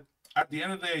fact that at the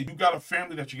end of the day, you got a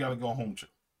family that you got to go home to.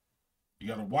 You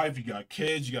got a wife, you got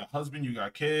kids, you got a husband, you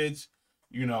got kids.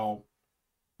 You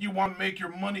want to make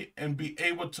your money and be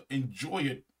able to enjoy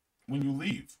it when you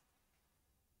leave.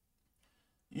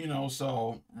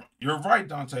 So you're right,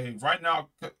 Dante. Right now,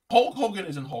 Hulk Hogan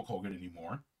isn't Hulk Hogan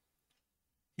anymore.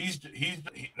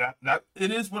 That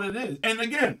it is what it is. And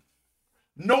again,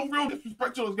 no real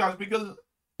disrespect to those guys because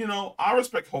I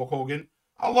respect Hulk Hogan.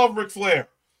 I love Ric Flair.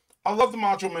 I love the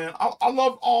Macho Man. I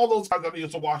love all those guys that I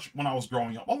used to watch when I was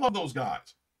growing up. I love those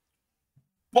guys.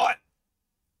 But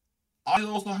I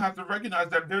also have to recognize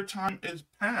that their time is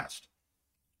past.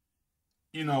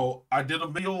 I did a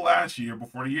video last year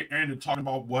before the year ended talking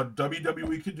about what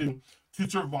WWE could do to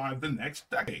survive the next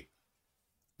decade.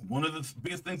 One of the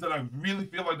biggest things that I really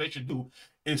feel like they should do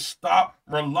is stop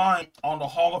relying on the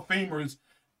Hall of Famers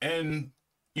and,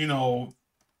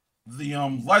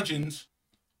 the legends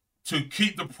to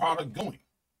keep the product going.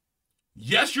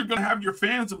 Yes, you're going to have your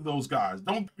fans of those guys.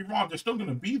 Don't get me wrong, they're still going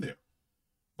to be there.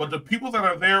 But the people that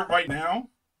are there right now,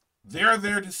 they're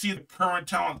there to see the current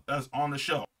talent that's on the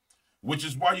show, which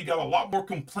is why you got a lot more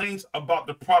complaints about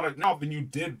the product now than you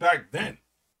did back then.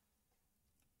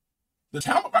 The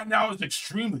talent right now is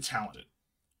extremely talented.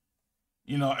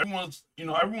 Everyone's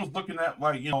looking at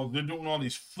like, they're doing all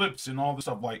these flips and all this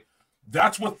stuff. Like,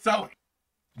 that's what's selling.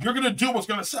 You're going to do what's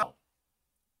going to sell.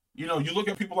 You look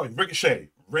at people like Ricochet,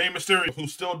 Rey Mysterio,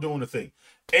 who's still doing the thing,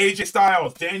 AJ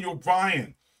Styles, Daniel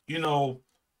Bryan,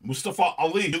 Mustafa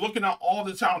Ali. You're looking at all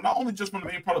the talent, not only just from the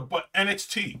main product, but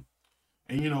NXT.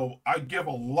 And, I give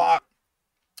a lot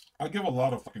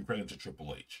of fucking credit to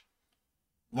Triple H.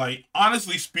 Like,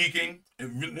 honestly speaking,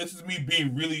 this is me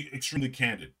being really extremely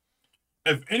candid.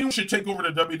 If anyone should take over the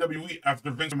WWE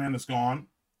after Vince McMahon is gone,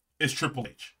 it's Triple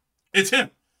H. It's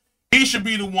him. He should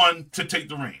be the one to take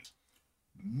the reins.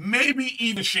 Maybe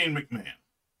even Shane McMahon.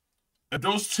 If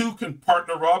those two can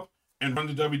partner up and run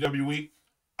the WWE,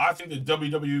 I think the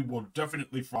WWE will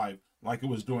definitely thrive like it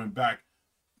was doing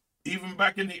even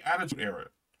back in the Attitude Era,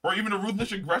 or even the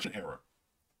Ruthless Aggression Era.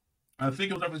 I think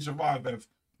it'll definitely survive if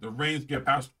the reins get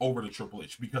passed over to Triple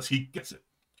H because he gets it.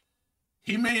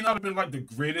 He may not have been like the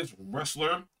greatest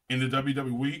wrestler in the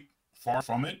WWE, far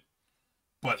from it,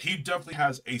 but he definitely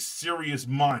has a serious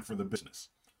mind for the business.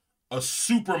 a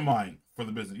super mind for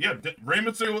the business. Yeah, Rey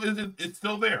Mysterio is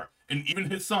still there, and even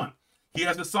his son. He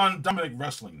has his son Dominic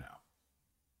wrestling now.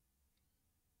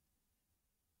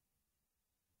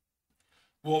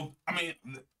 Well, I mean,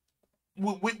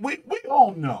 we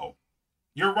all know.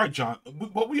 You're right, John.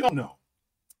 But we all know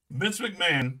Vince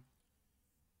McMahon,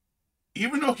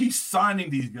 even though he's signing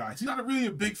these guys, he's not really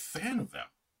a big fan of them.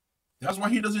 That's why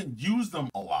he doesn't use them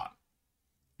a lot.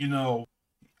 You know,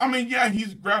 I mean, yeah,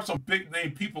 he's grabbed some big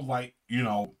name people like,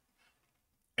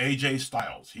 AJ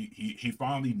Styles. He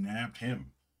finally nabbed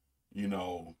him, you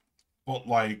know. But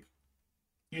like,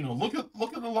 look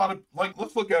at a lot of, like,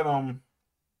 let's look at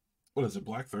what is it,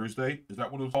 Black Thursday? Is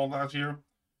that what it was called last year?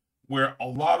 Where a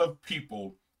lot of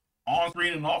people on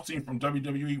screen and off screen from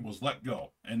WWE was let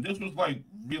go. And this was like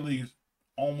really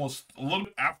almost a little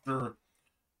bit after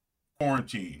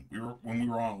quarantine. When we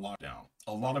were on lockdown.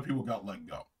 A lot of people got let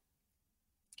go.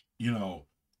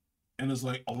 And it's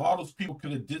like a lot of those people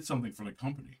could have did something for the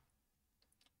company.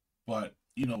 But,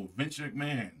 Vince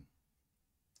McMahon,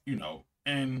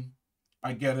 and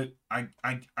I get it. I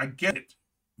get it,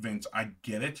 Vince. I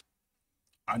get it.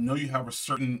 I know you have a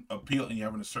certain appeal and you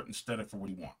have a certain aesthetic for what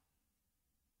you want.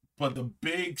 But the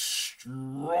big,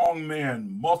 strong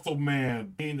man, muscle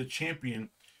man, being the champion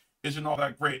isn't all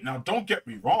that great. Now, don't get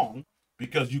me wrong,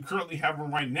 because you currently have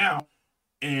him right now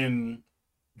in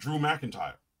Drew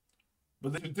McIntyre.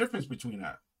 But there's a difference between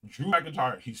that. Drew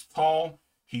McIntyre, he's tall,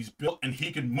 he's built, and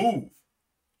he can move.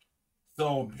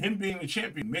 So him being the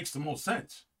champion makes the most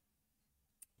sense.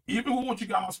 Even with what you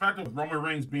got on SmackDown with Roman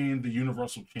Reigns being the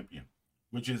Universal Champion,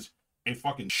 which is a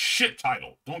fucking shit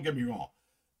title. Don't get me wrong.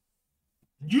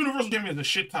 Universal Champion is a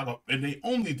shit title, and they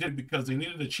only did it because they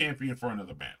needed a champion for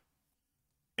another band.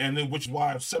 And then, which is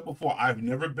why I've said before, I've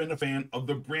never been a fan of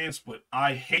the brand split.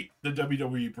 I hate the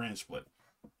WWE brand split.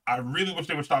 I really wish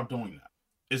they would stop doing that.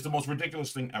 It's the most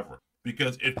ridiculous thing ever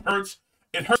because it hurts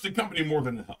the company more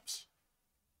than it helps.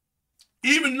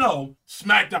 Even though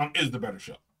SmackDown is the better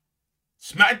show.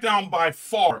 SmackDown by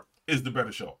far is the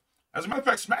better show. As a matter of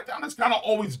fact, SmackDown has kind of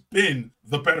always been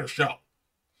the better show.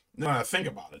 Now I think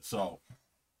about it, so.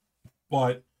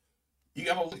 But you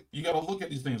gotta look at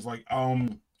these things. Like I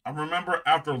remember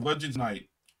after Legends Night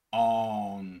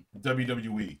on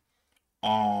WWE,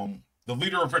 the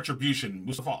leader of Retribution,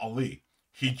 Mustafa Ali,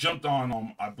 he jumped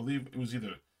on I believe it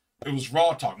was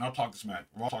Raw Talk, not Talk to Smack.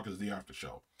 Raw Talk is the after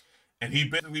show. And he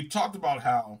basically talked about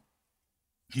how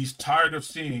he's tired of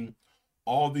seeing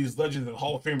all these legends and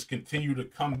Hall of Famers continue to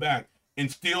come back and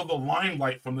steal the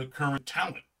limelight from the current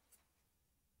talent.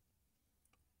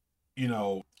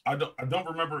 I don't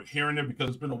remember hearing it because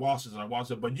it's been a while since I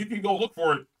watched it, but you can go look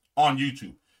for it on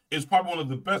YouTube. It's probably one of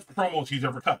the best promos he's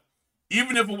ever cut.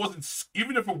 Even if it wasn't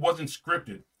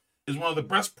scripted, it's one of the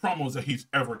best promos that he's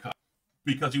ever cut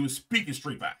because he was speaking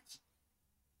straight facts.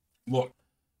 Look,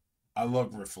 I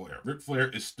love Ric Flair. Ric Flair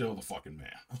is still the fucking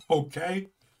man, okay?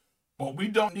 But we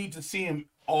don't need to see him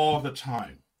all the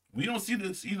time. We don't see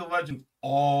the legends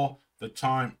all the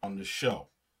time on the show.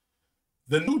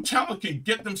 The new talent can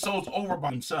get themselves over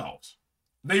by themselves.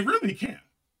 They really can.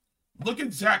 Look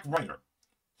at Zack Ryder,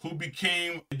 who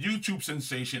became a YouTube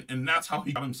sensation, and that's how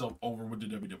he got himself over with the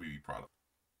WWE product.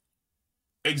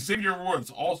 Xavier Woods,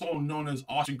 also known as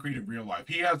Austin Creed in real life,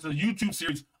 he has a YouTube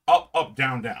series Up, Up,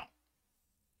 Down, Down.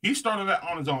 He started that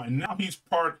on his own, and now he's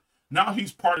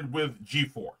partnered with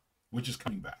G4, which is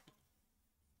coming back.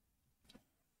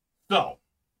 So,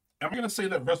 am I going to say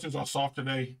that wrestlers are soft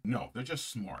today? No, they're just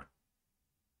smart.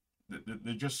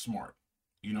 They're just smart.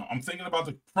 I'm thinking about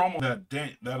the promo that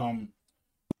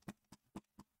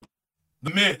The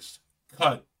Miz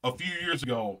cut a few years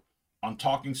ago on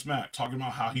Talking Smack, talking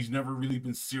about how he's never really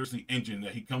been seriously injured,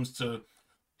 that he comes to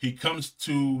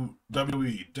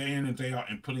WWE day in and day out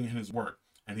and putting in his work,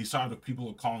 and he's tired of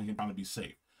people calling him trying to be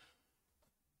safe.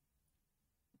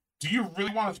 Do you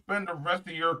really want to spend the rest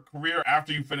of your career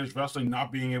after you finish wrestling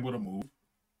not being able to move?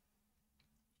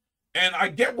 And I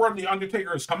get where The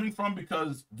Undertaker is coming from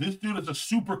because this dude is a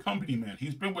super company man.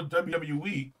 He's been with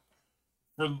WWE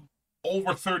for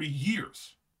over 30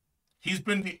 years. He's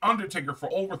been The Undertaker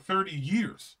for over 30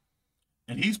 years.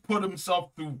 And he's put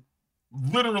himself through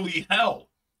literally hell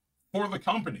for the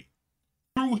company.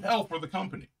 Through hell for the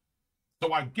company.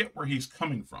 So I get where he's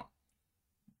coming from.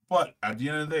 But at the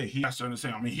end of the day, he has to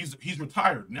understand. I mean, he's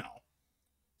retired now.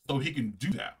 So he can do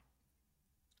that.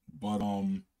 But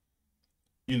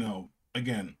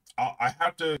again, I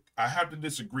have to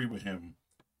disagree with him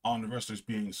on the wrestlers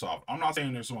being soft. I'm not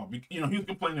saying they're soft. He was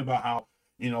complaining about how,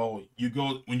 when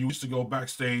you used to go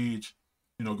backstage,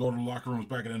 go to the locker rooms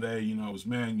back in the day, it was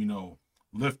men,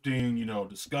 lifting,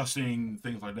 discussing,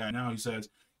 things like that. Now he says,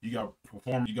 You got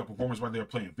performers right there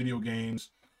playing video games,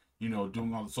 you know,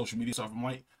 doing all the social media stuff. I'm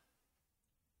like,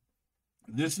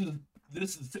 this is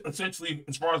essentially,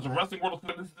 as far as the wrestling world is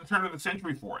concerned, this is the turn of the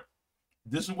century for it.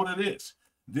 This is what it is.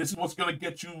 This is what's gonna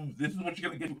get you. This is what's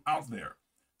gonna get you out there.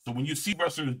 So when you see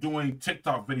wrestlers doing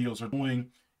TikTok videos or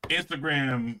doing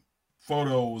Instagram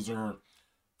photos or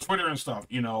Twitter and stuff,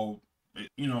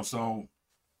 so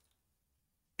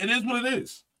it is what it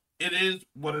is. It is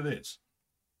what it is.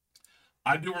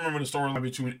 I do remember the storyline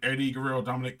between Eddie Guerrero,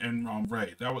 Dominic, and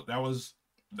Rey. That was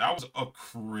a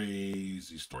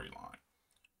crazy storyline.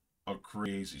 A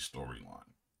crazy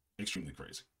storyline. Extremely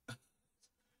crazy.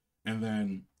 And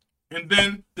then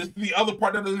this is the other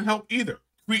part that doesn't help either.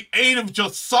 Creative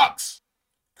just sucks.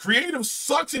 Creative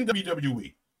sucks in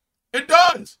WWE. It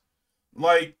does.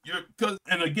 Like,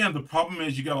 and again, the problem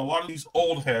is you got a lot of these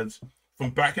old heads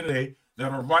from back in the day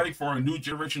that are writing for a new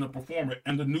generation of performer,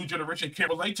 and the new generation can't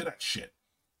relate to that shit.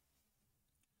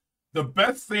 The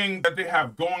best thing that they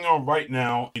have going on right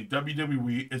now in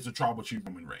WWE is the Tribal Chief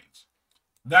Roman Reigns.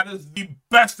 That is the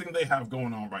best thing they have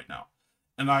going on right now.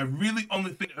 And I really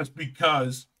only think that's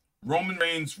because Roman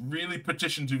Reigns really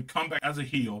petitioned to come back as a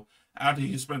heel after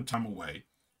he spent time away.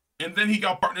 And then he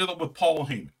got partnered up with Paul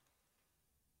Heyman.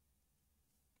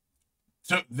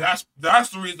 So that's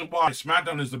the reason why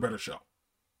SmackDown is the better show.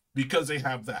 Because they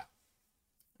have that.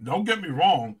 Don't get me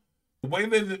wrong. The way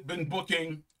they've been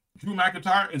booking Drew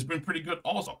McIntyre has been pretty good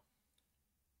also.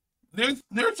 There's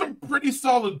some pretty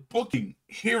solid booking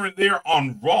here and there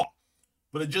on Raw.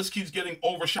 But it just keeps getting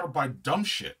overshadowed by dumb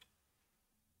shit.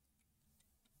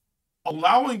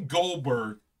 Allowing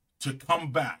Goldberg to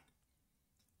come back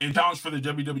and challenge for the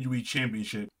WWE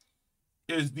Championship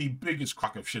is the biggest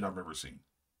crock of shit I've ever seen.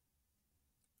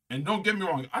 And don't get me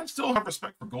wrong, I still have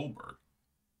respect for Goldberg.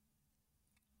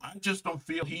 I just don't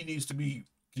feel he needs to be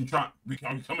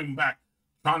coming back,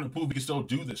 trying to prove he can still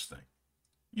do this thing.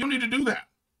 You don't need to do that.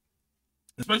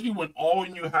 Especially when all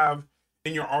you have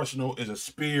in your arsenal is a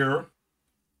spear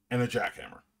and a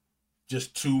jackhammer.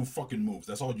 Just 2 fucking moves.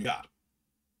 That's all you got.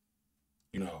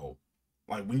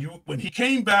 Like when he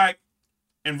came back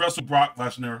and wrestled Brock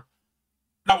Lesnar,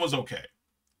 that was okay.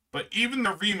 But even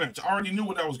the rematch, I already knew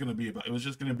what that was going to be about. It was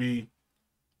just going to be,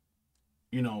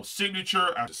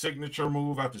 signature after signature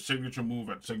move after signature move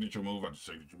after signature move after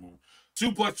signature move.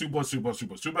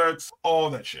 Suplex, all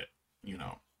that shit,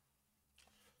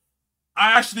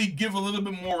 I actually give a little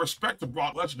bit more respect to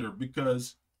Brock Lesnar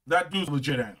because that dude's a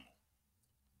legit animal.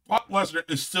 Brock Lesnar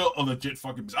is still a legit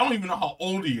fucking beast. I don't even know how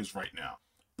old he is right now,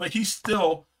 but he's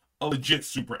still a legit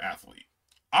super athlete.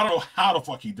 I don't know how the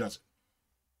fuck he does it.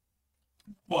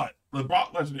 But the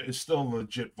Brock Lesnar is still a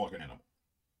legit fucking animal.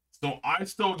 So I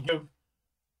still give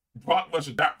Brock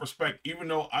Lesnar that respect, even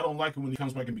though I don't like him when he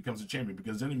comes back and becomes a champion,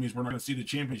 because then it means we're not going to see the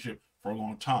championship for a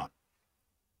long time.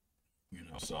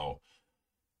 So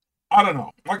I don't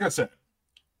know. Like I said,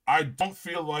 I don't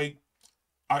feel like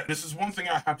this is one thing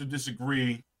I have to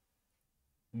disagree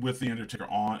with The Undertaker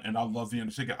on, and I love The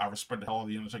Undertaker. I respect the hell out of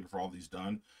The Undertaker for all he's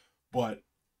done, but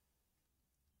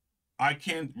I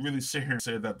can't really sit here and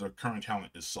say that the current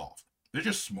talent is soft. They're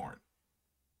just smart.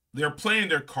 They're playing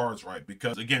their cards right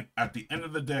because, again, at the end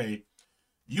of the day,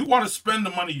 you want to spend the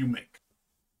money you make.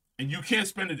 And you can't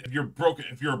spend it if you're broken,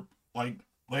 if you're like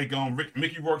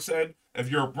Mickey Rourke said, if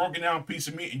you're a broken down piece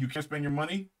of meat and you can't spend your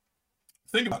money.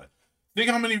 Think about it. Think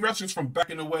how many wrestlers from back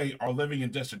in the way are living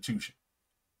in destitution.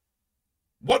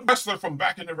 What wrestler from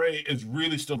back in the day is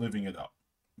really still living it up?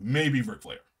 Maybe Ric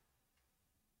Flair.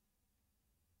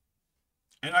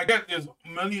 And I get there's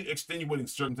many extenuating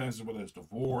circumstances, whether it's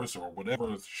divorce or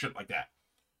whatever, shit like that.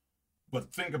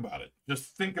 But think about it. Just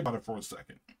think about it for a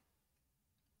second.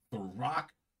 The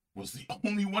Rock was the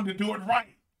only one to do it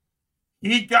right.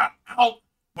 He got out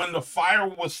when the fire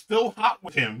was still hot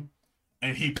with him,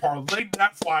 and he parlayed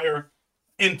that fire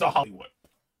into Hollywood.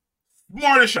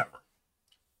 Smartest ever.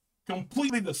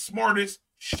 Completely the smartest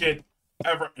shit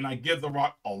ever, and I give The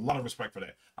Rock a lot of respect for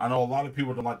that. I know a lot of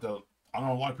people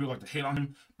like to hate on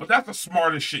him, but that's the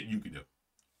smartest shit you can do.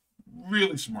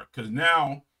 Really smart, because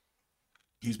now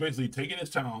he's basically taking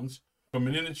his talents from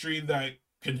an industry that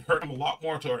can hurt him a lot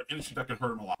more to an industry that can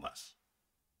hurt him a lot less.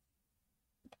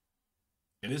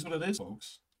 It is what it is,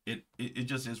 folks. It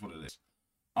just is what it is.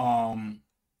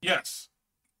 Yes,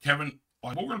 Kevin.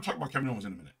 Like, we're going to talk about Kevin Owens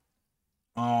in a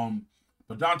minute.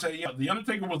 But Dante, yeah, The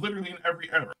Undertaker was literally in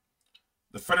every era.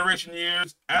 The Federation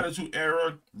years, Attitude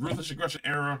Era, Ruthless Aggression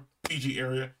Era, PG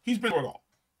Era. He's been through it all.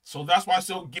 So that's why I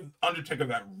still give Undertaker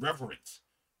that reverence,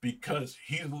 because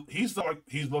he's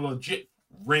the legit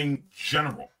ring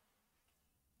general.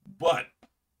 But,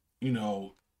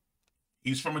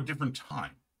 he's from a different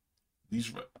time.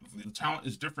 The talent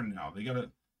is different now.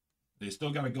 They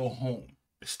still gotta go home.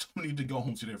 They still need to go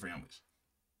home to their families.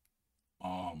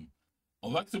 Um,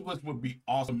 Alexa Bliss would be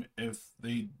awesome if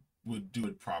they would do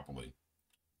it properly.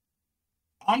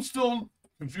 I'm still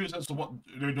confused as to what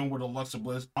they're doing with Alexa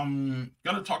Bliss. I'm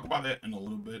gonna talk about that in a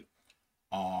little bit.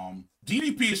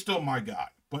 DDP is still my guy,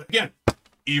 but again,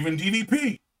 even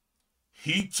DDP,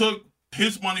 he took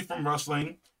his money from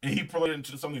wrestling and he put it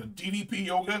into something. DDP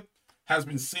yoga has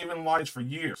been saving lives for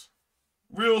years.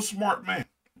 Real smart man.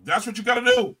 That's what you gotta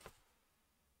do.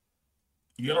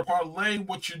 You gotta parlay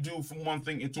what you do from one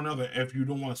thing into another if you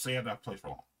don't want to stay at that place for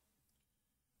long.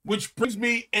 Which brings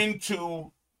me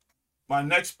into my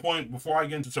next point before I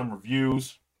get into some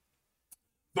reviews.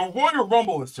 The Royal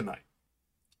Rumble is tonight.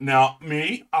 Now,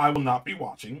 I will not be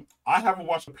watching. I haven't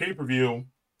watched the pay-per-view.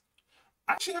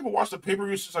 I actually haven't watched the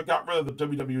pay-per-view since I got rid of the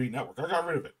WWE Network. I got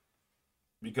rid of it.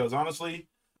 Because honestly,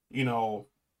 while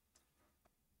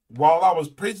I was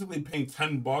basically paying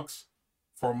 $10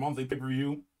 for a monthly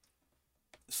pay-per-view,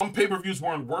 some pay-per-views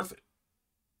weren't worth it.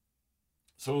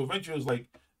 So eventually it was like,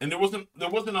 and there wasn't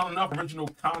enough original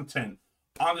content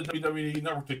on the WWE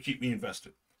Network to keep me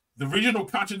invested. The original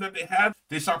content that they had,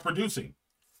 they stopped producing.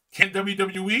 Can't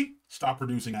WWE stop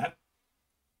producing that?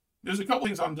 There's a couple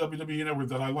things on WWE Network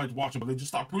that I liked watching, but they just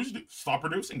stopped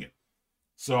producing it.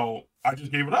 So I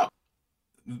just gave it up.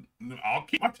 I'll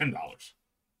keep my $10.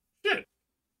 Shit.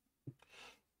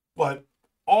 But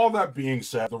all that being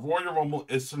said, the Royal Rumble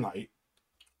is tonight.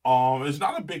 It's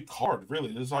not a big card,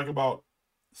 really. There's like about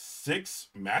 6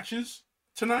 matches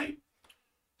tonight.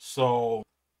 So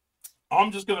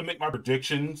I'm just gonna make my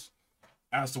predictions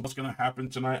as to what's gonna happen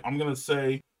tonight. I'm gonna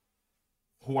say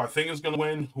who I think is gonna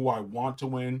win, who I want to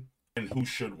win, and who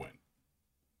should win.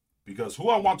 Because who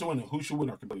I want to win and who should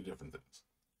win are completely different things.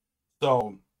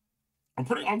 So I'm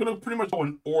gonna pretty much go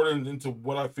in order into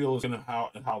what I feel is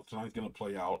how tonight's gonna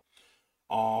play out.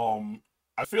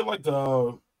 I feel like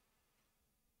the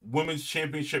Women's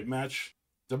Championship match,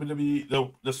 WWE,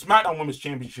 the SmackDown Women's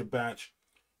Championship match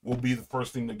will be the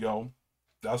first thing to go.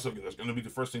 That's going to be the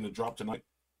first thing to drop tonight.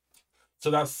 So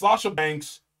that's Sasha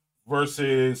Banks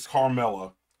versus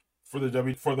Carmella for the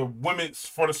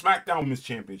SmackDown Women's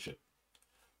Championship.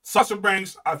 Sasha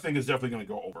Banks, I think, is definitely going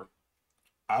to go over.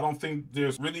 I don't think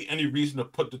there's really any reason to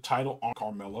put the title on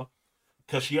Carmella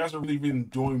because she hasn't really been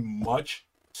doing much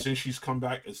since she's come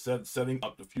back and setting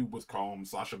up the feud with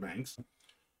Sasha Banks.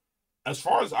 As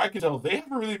far as I can tell, they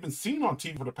haven't really been seen on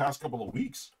TV for the past couple of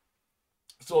weeks.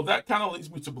 So that kind of leads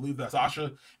me to believe that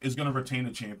Sasha is going to retain the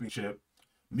championship.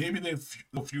 Maybe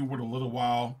they'll feud with a little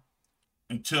while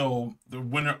until the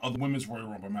winner of the Women's Royal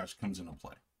Rumble match comes into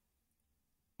play.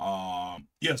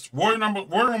 Yes, Royal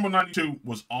Rumble 92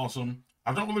 was awesome.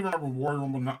 I don't really remember Royal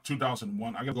Rumble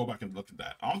 2001. I got to go back and look at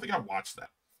that. I don't think I watched that.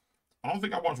 I don't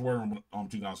think I watched Royal Rumble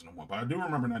 2001, but I do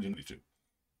remember 1992.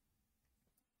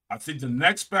 I think the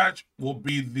next match will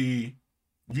be the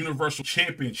Universal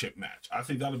Championship match. I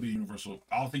think that'll be Universal.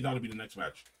 I think that'll be the next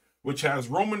match, which has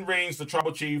Roman Reigns, the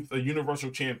Tribal Chief, the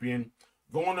Universal Champion,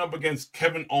 going up against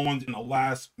Kevin Owens in a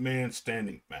last man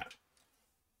standing match.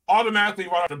 Automatically,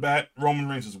 right off the bat, Roman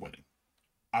Reigns is winning.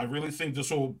 I really think this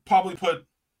will probably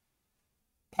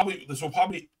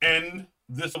end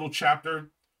this little chapter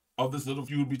of this little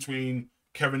feud between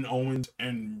Kevin Owens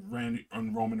and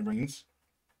Roman Reigns.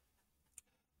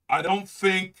 I don't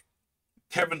think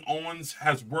Kevin Owens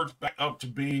has worked back up to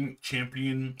being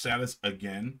champion status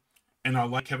again. And I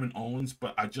like Kevin Owens,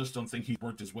 but I just don't think he's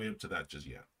worked his way up to that just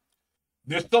yet.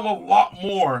 There's still a lot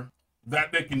more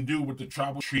that they can do with the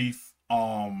Tribal Chief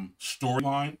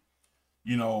storyline.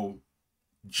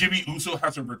 Jimmy Uso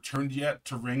hasn't returned yet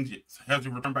to rings,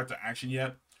 hasn't returned back to action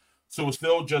yet. So it's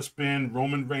still just been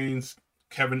Roman Reigns,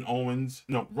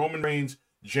 Roman Reigns,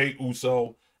 Jey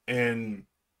Uso, and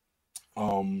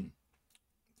Paul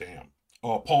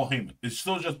Heyman. It's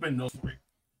still just been those 3.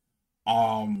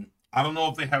 I don't know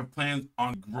if they have plans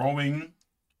on growing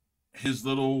his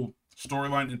little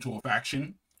storyline into a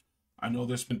faction. I know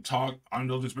there's been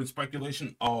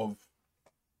speculation of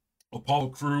Apollo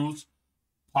Crews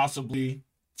possibly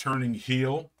turning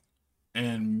heel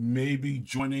and maybe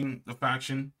joining the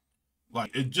faction.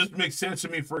 Like, it just makes sense to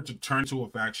me for it to turn to a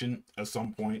faction at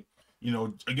some point.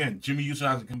 Again, Jimmy Uso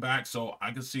hasn't come back, so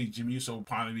I can see Jimmy Uso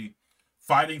probably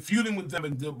feuding with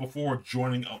them before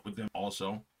joining up with them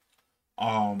also.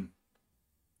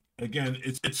 Again,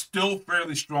 it's still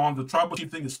fairly strong. The Tribal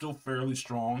Chief thing is still fairly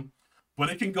strong, but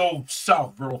it can go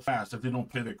south real fast if they don't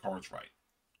play their cards right.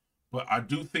 But I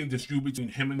do think this feud between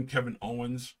him and Kevin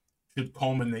Owens should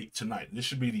culminate tonight. This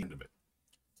should be the end of it.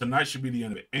 Tonight should be the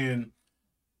end of it. And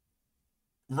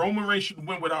Roman Reigns should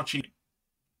win without cheating.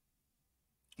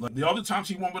 Like the other times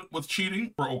he won with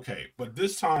cheating were okay, but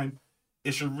this time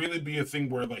it should really be a thing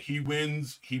where like he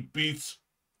wins, he beats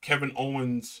Kevin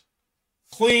Owens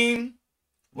clean,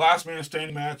 last man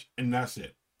standing match, and that's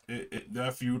it.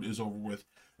 That feud is over with,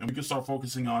 and we can start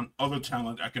focusing on other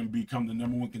talent that can become the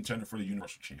 #1 contender for the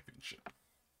Universal Championship.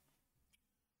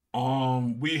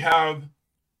 We have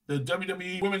the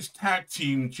WWE Women's Tag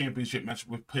Team Championship match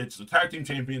with pits. The tag team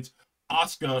champions,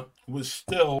 Asuka, who is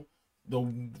still the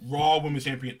Raw Women's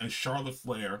Champion, and Charlotte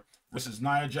Flair versus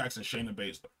Nia Jax and Shayna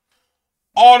Baszler.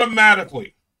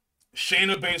 Automatically,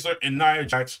 Shayna Baszler and Nia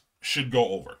Jax should go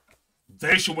over.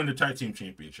 They should win the tag team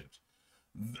championships.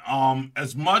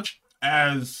 As much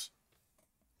as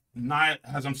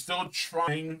I'm still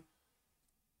trying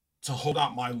to hold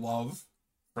out my love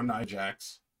for Nia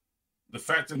Jax, the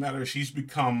fact of the matter is she's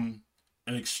become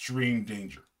an extreme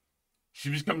danger.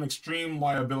 She's become an extreme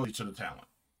liability to the talent.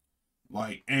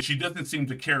 And she doesn't seem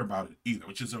to care about it either,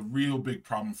 which is a real big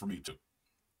problem for me too.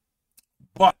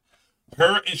 But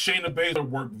her and Shayna Baszler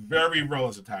work very well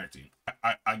as a tag team.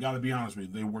 I gotta be honest with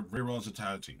you, they work very well as a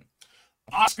tag team.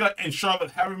 Asuka and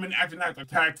Charlotte haven't been acting like a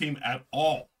tag team at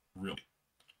all, really.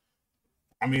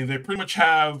 I mean, they pretty much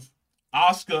have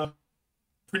Asuka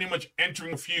pretty much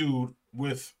entering a feud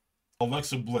with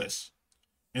Alexa Bliss.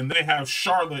 And they have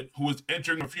Charlotte, who is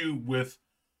entering a feud with,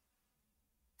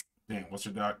 what's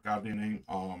her goddamn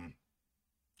name?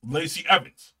 Lacey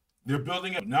Evans. They're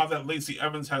building up now that Lacey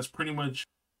Evans has pretty much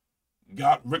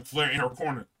got Ric Flair in her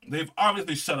corner. They've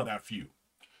obviously set up that feud.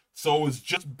 So it's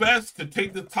just best to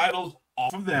take the titles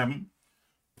off of them,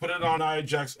 put it on Nia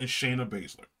Jax and Shayna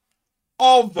Baszler.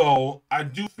 Although, I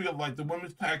do feel like the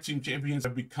Women's Tag Team Champions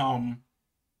have become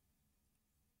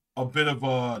a bit of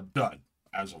a dud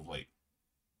as of late.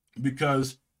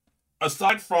 Because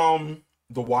aside from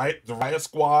the Riot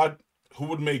Squad, who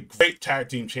would make great tag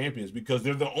team champions because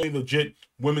they're the only legit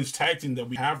women's tag team that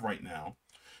we have right now,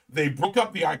 they broke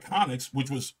up the Iconics, which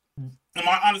was, in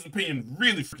my honest opinion,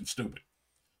 really freaking stupid.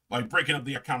 Like, breaking up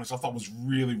the Iconics, I thought was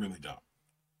really, really dumb.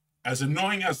 As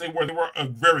annoying as they were a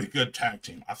very good tag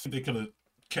team. I think they could have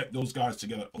kept those guys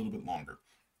together a little bit longer.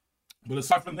 But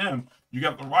aside from them, you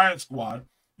got the Riot Squad.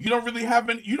 You don't really have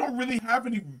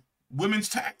any women's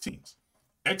tag teams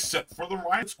except for the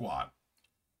Riot Squad.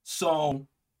 So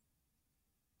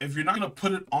if you're not going to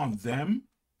put it on them,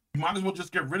 you might as well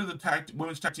just get rid of the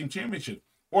Women's Tag Team Championship.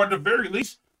 Or at the very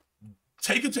least,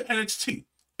 take it to NXT.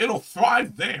 It'll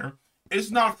thrive there. It's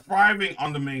not thriving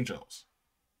on the main shows.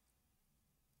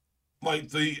 Like,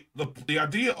 the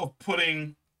idea of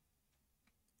putting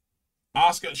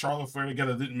Asuka and Charlotte Flair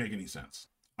together didn't make any sense.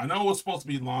 I know it was supposed to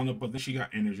be Lana, but then she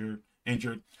got injured.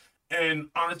 And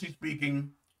honestly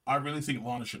speaking, I really think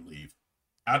Lana should leave.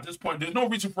 At this point, there's no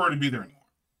reason for her to be there anymore.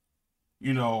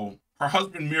 You know, her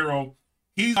husband Miro,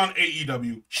 he's on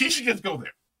AEW. She should just go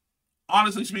there.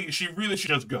 Honestly speaking, she really should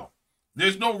just go.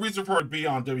 There's no reason for her to be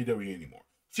on WWE anymore.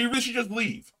 She really should just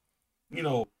leave. You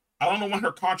know, I don't know when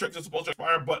her contract is supposed to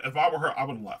expire, but if I were her, I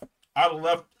would have left. I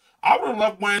would have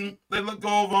left when they let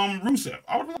go of Rusev.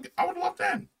 I would have left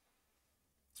then.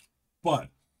 But,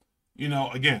 you know,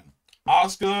 again,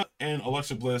 Asuka and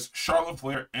Alexa Bliss, Charlotte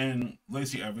Flair and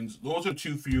Lacey Evans, those are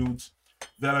two feuds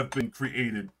that have been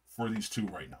created for these two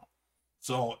right now.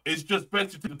 So it's just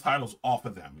best to take the titles off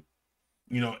of them.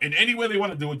 You know, in any way they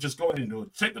want to do it, just go ahead and do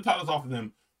it. Take the titles off of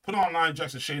them, put on Nia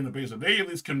Jax and Shayna Baszler. They at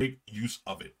least can make use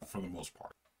of it for the most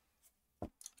part.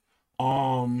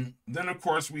 Then of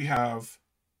course we have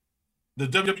the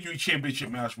WWE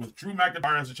Championship match with Drew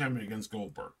McIntyre as the champion against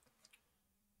Goldberg.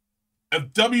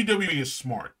 If WWE is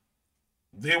smart,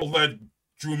 they will let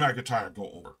Drew McIntyre go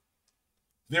over.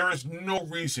 There is no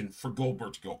reason for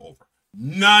Goldberg to go over.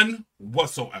 None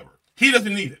whatsoever. He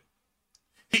doesn't need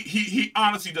it. He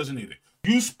honestly doesn't need it.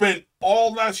 You spent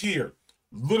all last year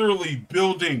literally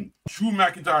building Drew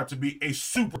McIntyre to be a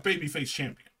super babyface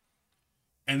champion.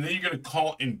 And then you're going to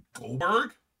call in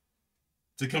Goldberg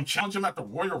to come challenge him at the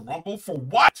Royal Rumble? For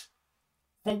what?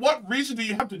 For what reason do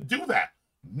you have to do that?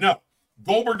 No.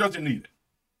 Goldberg doesn't need it.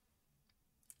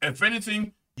 If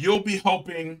anything, you'll be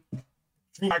helping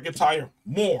Drew McIntyre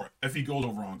more if he goes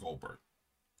over on Goldberg.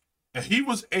 If he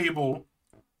was able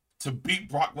to beat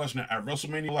Brock Lesnar at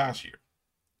WrestleMania last year,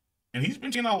 and he's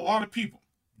been taking out a lot of people.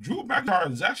 Drew McIntyre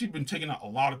has actually been taking out a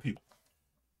lot of people.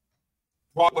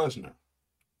 Brock Lesnar,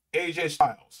 AJ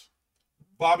Styles,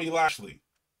 Bobby Lashley,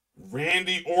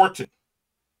 Randy Orton,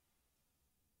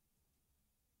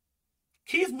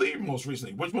 Keith Lee most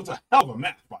recently, which was a hell of a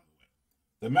match, by the way.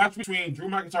 The match between Drew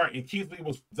McIntyre and Keith Lee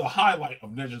was the highlight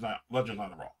of Legends Night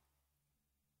of Raw.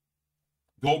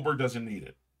 Goldberg doesn't need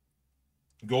it.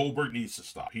 Goldberg needs to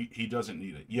stop. He doesn't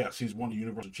need it. Yes, he's won the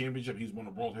Universal Championship. He's won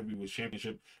the World Heavyweight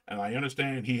Championship. And I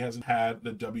understand he hasn't had the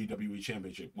WWE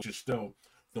Championship, which is still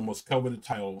the most coveted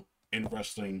title in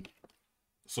wrestling,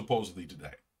 supposedly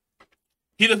today.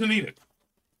 He doesn't need it.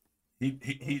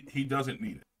 He doesn't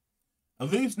need it.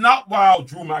 At least not while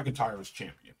Drew McIntyre is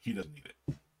champion. He doesn't need it.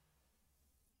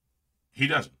 He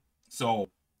doesn't.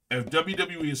 So if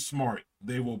WWE is smart,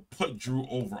 they will put Drew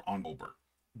over on Goldberg.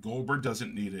 Goldberg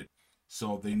doesn't need it.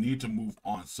 So they need to move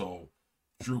on so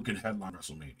Drew can headline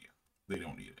WrestleMania. They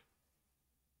don't need it.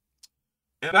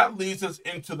 And that leads us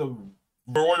into the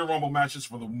Royal Rumble matches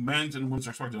for the men's and women's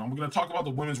respectively. We're going to talk about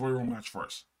the women's Royal Rumble match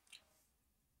first.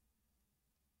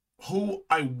 Who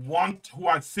I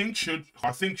think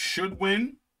should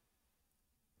win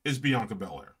is Bianca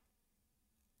Belair.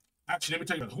 Actually, let me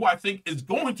tell you who I think is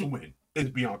going to win is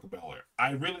Bianca Belair.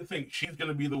 I really think she's going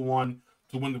to be the one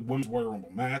to win the women's Royal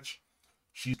Rumble match.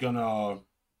 She's gonna,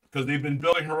 because they've been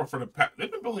building her up for the past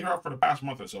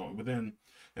month or so. And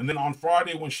then on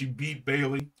Friday when she beat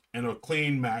Bayley in a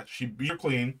clean match, she beat her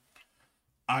clean.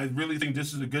 I really think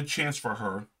this is a good chance for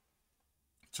her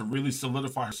to really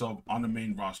solidify herself on the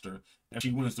main roster if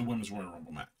she wins the women's Royal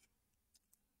Rumble match.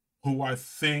 Who I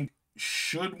think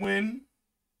should win?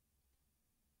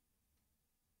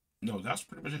 No, that's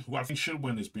pretty much it. Who I think should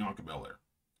win is Bianca Belair.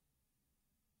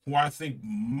 Who I think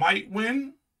might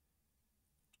win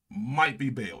might be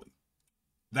Bayley.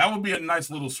 That would be a nice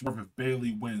little swerve if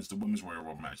Bayley wins the women's Royal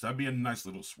Rumble match. That'd be a nice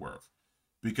little swerve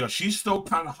because she's still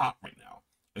kind of hot right now,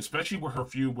 especially with her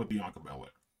feud with Bianca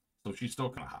Belair. So she's still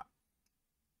kind of hot.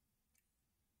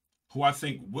 Who I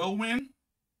think will win?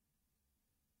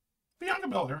 Bianca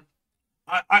Belair.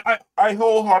 I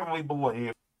wholeheartedly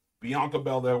believe Bianca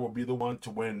Belair will be the one to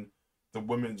win the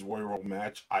women's Royal Rumble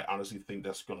match. I honestly think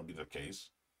that's going to be the case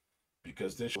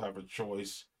because then she'll have a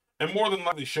choice. And more than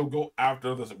likely, she'll go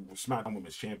after the SmackDown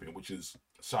Women's Champion, which is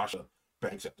Sasha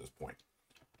Banks at this point.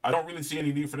 I don't really see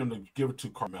any need for them to give it to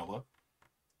Carmella,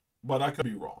 but I could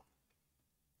be wrong.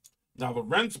 Now, the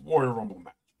Men's Royal Rumble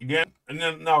match. Again, and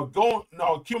then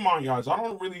keep in mind, guys,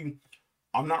 I'm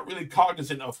not really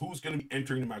cognizant of who's going to be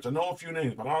entering the match. I know a few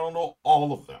names, but I don't know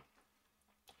all of them.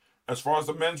 As far as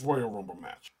the Men's Royal Rumble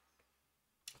match,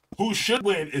 who should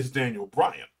win is Daniel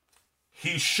Bryan.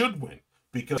 He should win,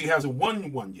 because he hasn't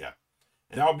won one yet.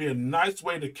 And that would be a nice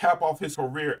way to cap off his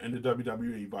career in the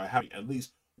WWE by having at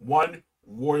least one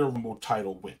Royal Rumble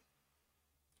title win.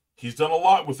 He's done a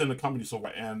lot within the company so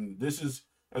far, and this is,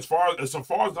 as far as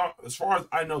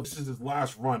I know, this is his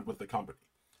last run with the company.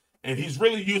 And he's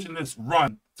really using this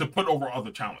run to put over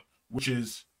other talent, which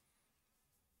is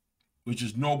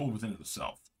noble within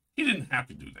itself. He didn't have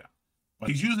to do that, but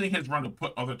he's using his run to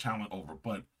put other talent over.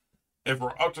 But if it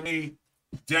were up to me,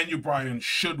 Daniel Bryan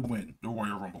should win the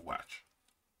Royal Rumble match.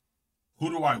 Who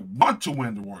do I want to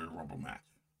win the Royal Rumble match?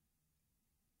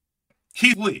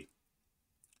 Keith Lee.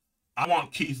 I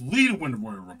want Keith Lee to win the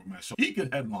Royal Rumble match so he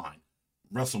can headline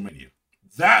WrestleMania.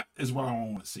 That is what I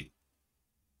want to see.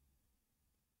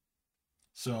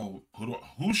 So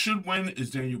who should win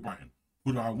is Daniel Bryan.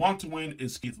 Who do I want to win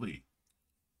is Keith Lee.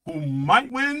 Who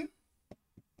might win?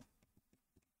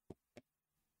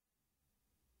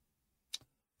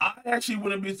 I actually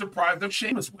wouldn't be surprised if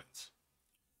Sheamus wins.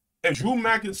 If Drew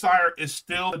McIntyre is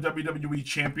still the WWE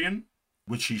champion,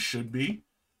 which he should be,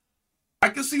 I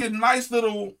could see a nice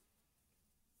little,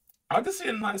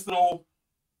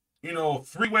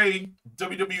 three-way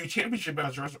WWE championship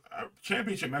match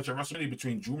at WrestleMania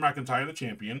between Drew McIntyre, the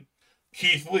champion,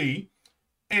 Keith Lee,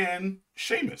 and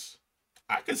Sheamus.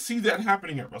 I could see that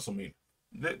happening at WrestleMania.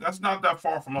 That's not that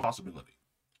far from a possibility.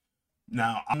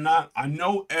 Now, I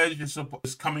know Edge is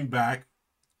coming back,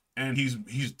 and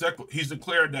he's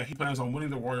declared that he plans on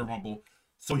winning the Royal Rumble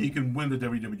so he can win the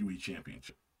WWE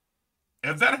Championship.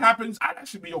 If that happens, I'd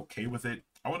actually be okay with it.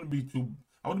 I wouldn't be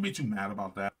too mad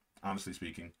about that, honestly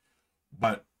speaking.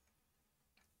 But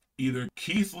either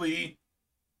Keith Lee,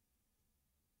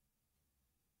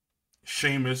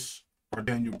 Sheamus, or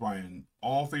Daniel Bryan,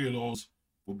 all three of those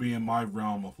will be in my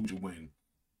realm of who should win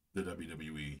the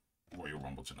WWE Royal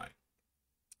Rumble tonight.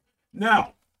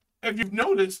 Now, if you've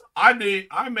noticed, I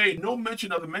made no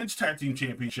mention of the men's tag team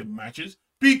championship matches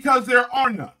because there are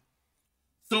none.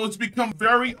 So it's become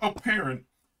very apparent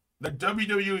that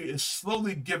WWE is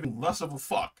slowly giving less of a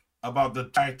fuck about the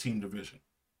tag team division.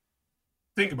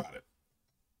 Think about it.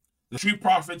 The Street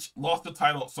Profits lost the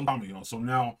title some time ago, so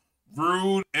now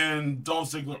Rude and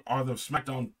Dolph Ziggler are the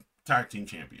SmackDown tag team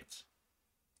champions.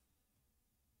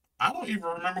 I don't even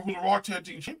remember who the Raw tag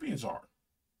team champions are.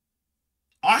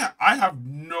 I have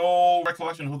no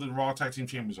recollection of who the Raw tag team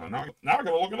champions are. Now I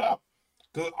gotta look it up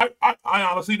because I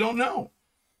honestly don't know.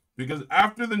 Because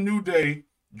after the New Day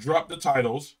dropped the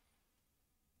titles,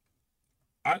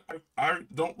 I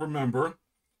don't remember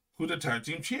who the tag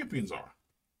team champions are.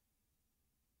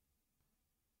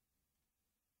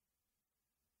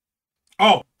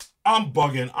 Oh, I'm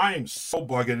bugging. I am so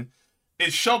bugging.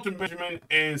 It's Shelton Benjamin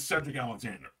and Cedric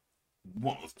Alexander.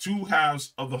 Two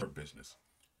halves of the Hurt Business.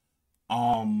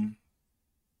 Actually,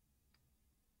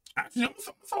 I'm gonna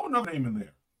throw another name in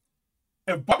there.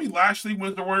 If Bobby Lashley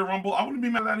wins the Royal Rumble, I wouldn't be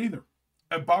mad at that either.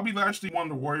 If Bobby Lashley won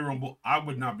the Royal Rumble, I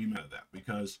would not be mad at that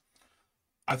because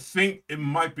I think it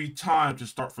might be time to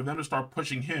start for them to start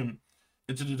pushing him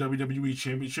into the WWE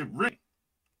Championship ring.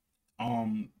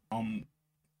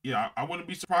 Yeah, I wouldn't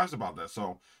be surprised about that.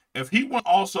 So if he won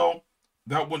also,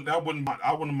 I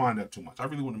wouldn't mind that too much. I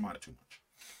really wouldn't mind it too much.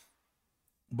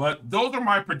 But those are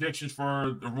my predictions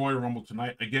for the Royal Rumble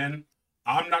tonight. Again,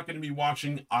 I'm not going to be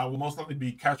watching. I will most likely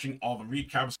be catching all the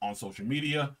recaps on social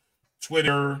media,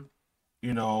 Twitter,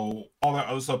 you know, all that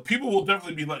other stuff. People will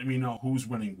definitely be letting me know who's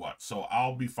winning what. So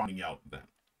I'll be finding out then.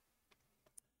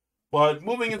 But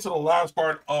moving into the last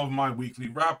part of my weekly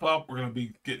wrap up, we're going to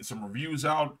be getting some reviews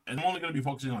out. And I'm only going to be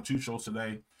focusing on 2 shows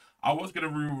today. I was going to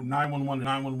review 911 and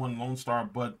 911 Lone Star,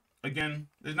 but again,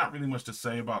 there's not really much to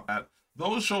say about that.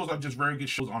 Those shows are just very good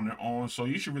shows on their own, so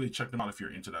you should really check them out if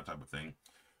you're into that type of thing.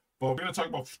 But we're going to talk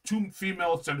about 2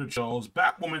 female-centered shows,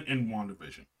 Batwoman and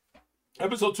WandaVision.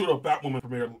 Episode 2 of Batwoman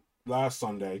premiered last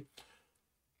Sunday.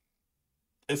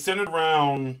 It's centered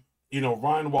around, you know,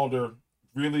 Ryan Wilder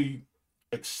really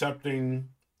accepting,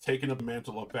 taking up the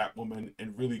mantle of Batwoman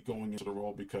and really going into the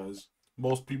role because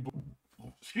most people,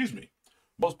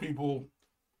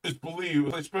 it's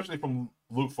believed, especially from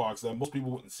Luke Fox, that most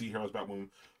people wouldn't see her as Batwoman.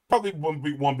 Probably wouldn't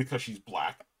be, 1, because she's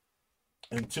black,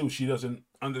 and 2, she doesn't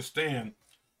understand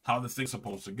how this thing's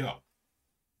supposed to go.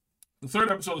 The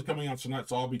 3rd episode is coming out tonight,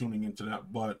 so I'll be tuning into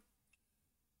that, but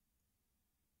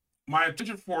my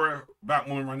attention for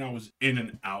Batwoman right now is in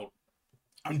and out.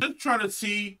 I'm just trying to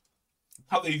see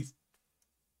how they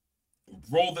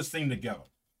roll this thing together.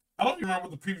 I don't even remember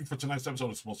what the preview for tonight's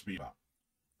episode is supposed to be about.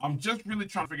 I'm just really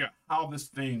trying to figure out how this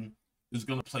thing is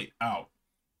going to play out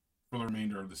for the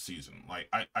remainder of the season. Like,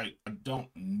 I don't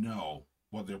know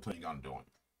what they're planning on doing.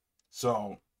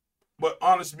 So, but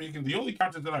honestly speaking, the only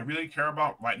character that I really care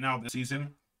about right now this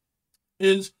season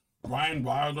is Ryan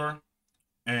Wilder,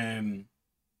 and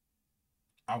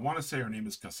I want to say her name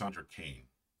is Cassandra Cain.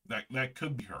 That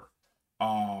could be her.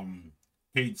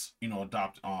 Kate's, you know,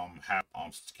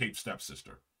 Kate's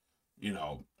stepsister. You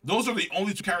know, those are the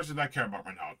only 2 characters that I care about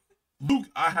right now. Luke,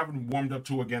 I haven't warmed up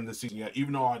to again this season yet,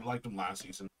 even though I liked him last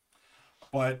season.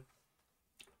 But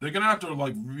they're gonna have to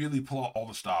like really pull out all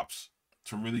the stops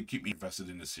to really keep me invested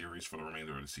in the series for the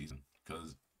remainder of the season.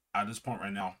 Because at this point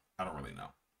right now, I don't really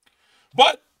know.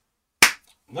 But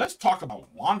let's talk about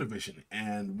WandaVision.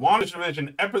 And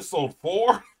WandaVision episode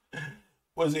 4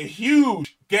 was a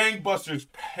huge gangbusters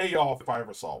payoff if I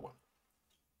ever saw one.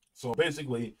 So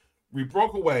basically, we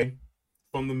broke away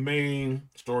from the main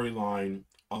storyline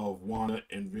of Wanda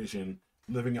and Vision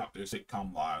living out their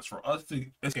sitcom lives for us to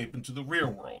escape into the real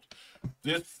world.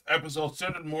 This episode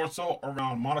centered more so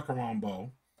around Monica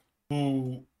Rambeau,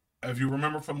 who, if you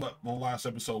remember from the last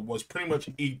episode, was pretty much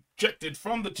ejected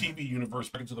from the TV universe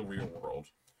back into the real world.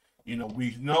 You know,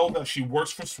 we know that she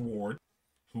works for SWORD,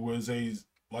 who is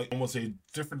almost a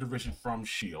different division from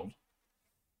S.H.I.E.L.D.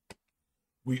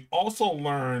 We also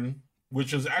learn,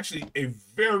 which is actually a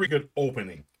very good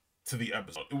opening to the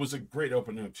episode. It was a great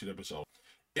opening to the episode.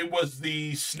 It was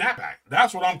the snapback.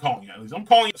 That's what I'm calling it. At least I'm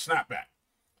calling it snapback.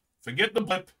 Forget the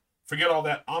blip. Forget all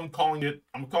that. I'm calling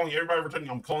everybody returning.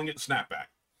 I'm calling it snapback.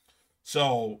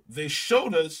 So they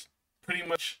showed us pretty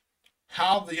much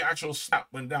how the actual snap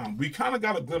went down. We kind of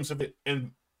got a glimpse of it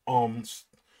in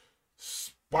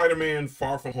Spider-Man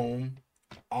Far From Home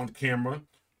on camera,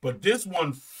 but this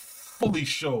one fully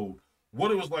showed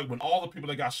what it was like when all the people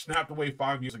that got snapped away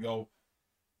 5 years ago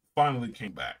finally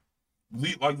came back.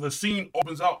 Like the scene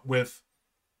opens up with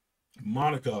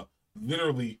Monica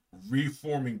literally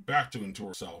reforming back into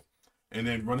herself and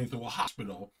then running through a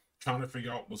hospital trying to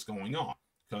figure out what's going on,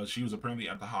 because she was apparently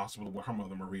at the hospital with her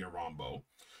mother, Maria Rambeau,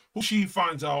 who she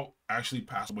finds out actually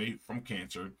passed away from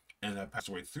cancer and had passed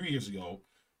away 3 years ago.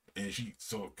 And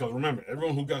because remember,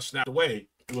 everyone who got snapped away,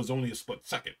 it was only a split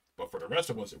second. But for the rest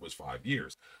of us, it was 5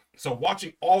 years. So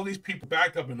watching all these people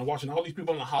back up and watching all these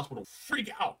people in the hospital freak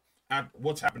out at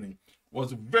what's happening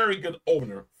was a very good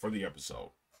opener for the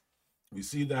episode. We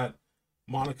see that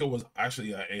Monica was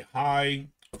actually a high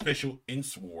official in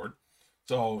SWORD.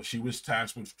 So she was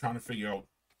tasked with trying to figure out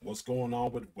what's going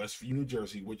on with Westview, New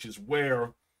Jersey, which is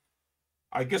where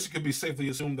I guess it could be safely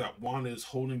assumed that Wanda is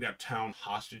holding that town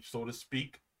hostage, so to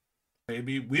speak.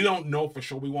 Maybe we don't know for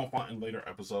sure. We won't find in later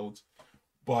episodes,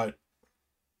 but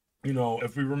you know,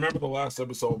 if we remember the last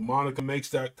episode, Monica makes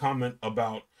that comment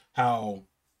about how,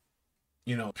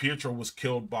 you know, Pietro was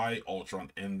killed by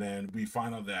Ultron, and then we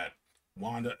find out that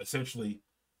Wanda essentially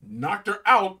knocked her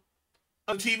out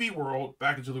of the TV world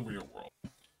back into the real world.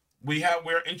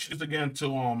 We're introduced again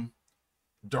to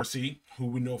Darcy, who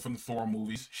we know from the Thor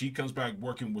movies. She comes back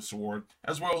working with Sword,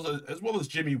 as well as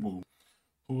Jimmy Woo,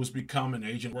 who has become an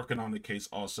agent working on the case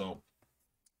also.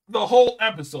 The whole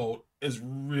episode is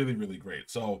really, really great.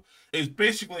 So it's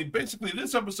basically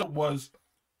this episode was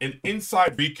an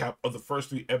inside recap of the first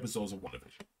 3 episodes of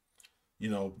WandaVision. You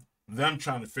know, them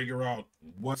trying to figure out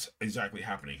what's exactly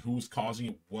happening, who's causing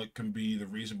it, what can be the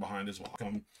reason behind this, how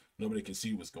come nobody can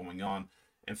see what's going on,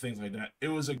 and things like that. It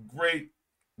was a great,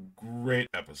 great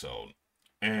episode,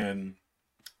 and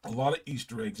a lot of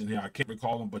Easter eggs in here. I can't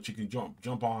recall them, but you can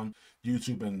jump on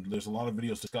YouTube, and there's a lot of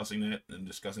videos discussing it and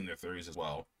discussing their theories as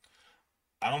well.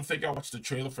 I don't think I watched the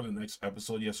trailer for the next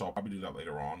episode yet, so I'll probably do that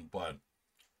later on. But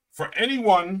for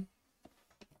anyone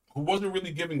who wasn't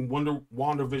really giving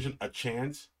WandaVision a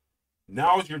chance,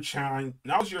 now's your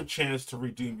chance to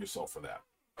redeem yourself for that.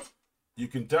 You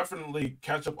can definitely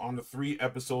catch up on the 3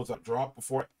 episodes that dropped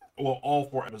before, well, all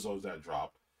 4 episodes that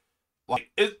dropped.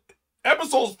 Like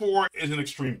episode 4 is an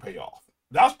extreme payoff.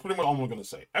 That's pretty much all I'm gonna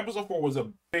say. Episode 4 was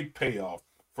a big payoff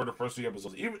for the first 3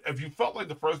 episodes. Even if you felt like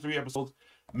the first 3 episodes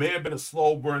may have been a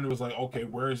slow burn, it was like, okay,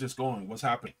 where is this going? What's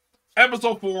happening?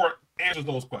 Episode 4 answers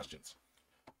those questions.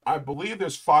 I believe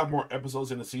there's 5 more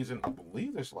episodes in the season. I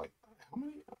believe there's like, how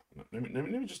many? Let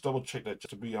me just double check that just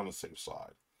to be on the safe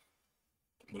side.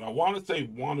 But I want to say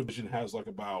WandaVision has like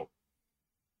about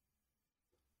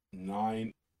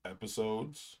 9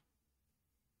 episodes,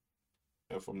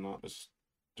 if I'm not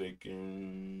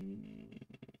mistaken.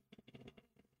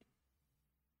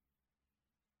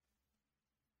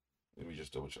 Let me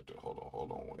just double check that.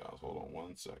 Hold on, guys. Hold on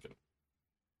 1 second.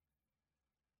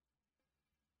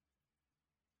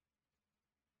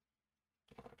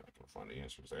 All right, I can find the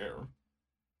answers there.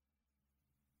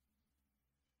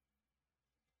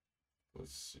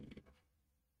 Let's see.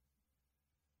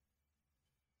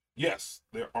 Yes,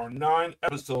 there are 9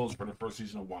 episodes for the first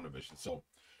season of WandaVision. So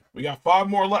we got 5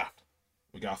 more left.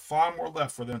 We got 5 more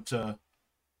left for them to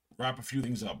wrap a few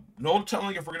things up. No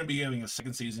telling if we're going to be getting a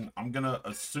second season. I'm going to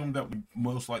assume that we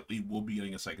most likely will be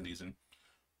getting a second season,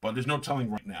 but there's no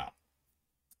telling right now.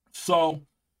 So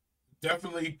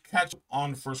definitely catch up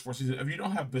on the first 4 seasons. If you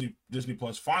don't have Disney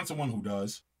Plus, find someone who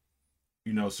does,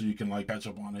 you know, so you can like catch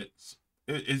up on it.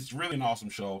 It's really an awesome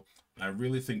show, and I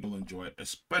really think you'll enjoy it,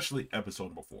 especially episode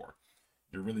number 4.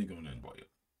 You're really going to enjoy it.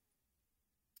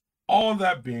 All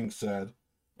that being said,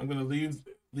 I'm going to leave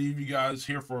you guys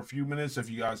here for a few minutes if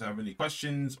you guys have any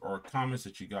questions or comments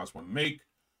that you guys want to make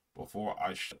before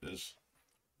I shut this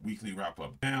weekly wrap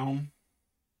up down.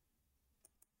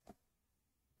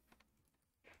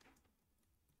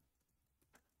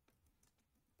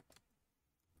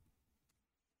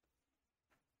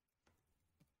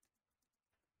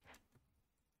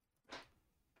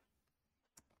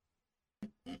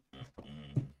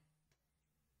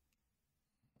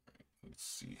 Let's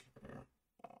see here.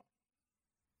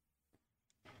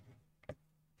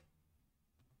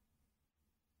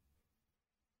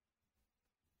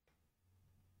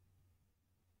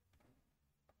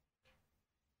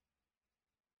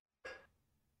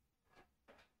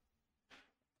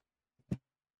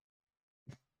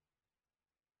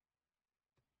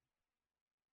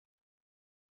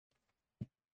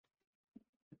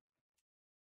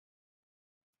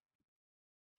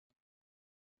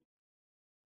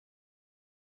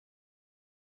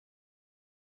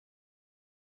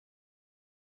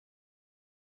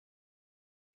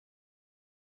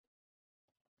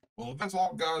 Well, that's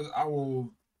all, guys. I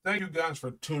will thank you guys for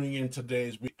tuning in in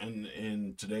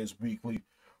today's weekly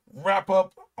wrap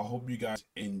up. I hope you guys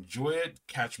enjoy it.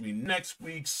 Catch me next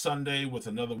week, Sunday, with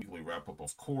another weekly wrap up,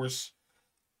 of course.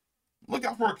 Look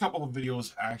out for a couple of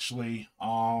videos, actually.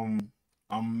 I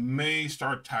may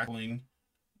start tackling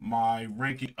my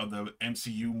ranking of the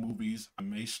MCU movies. I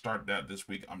may start that this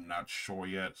week. I'm not sure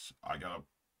yet. I gotta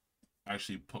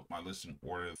actually put my list in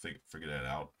order to figure that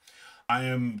out. I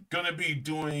am gonna be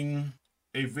doing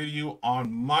a video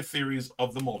on my theories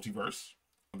of the multiverse.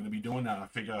 I'm gonna be doing that. I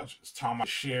figure it's time I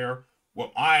share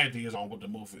what my ideas on what the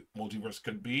multiverse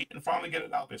could be, and finally get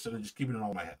it out there instead of just keeping it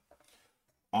all in my head.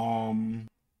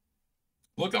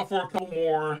 Look out for a couple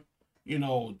more, you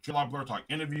know, July Blur Talk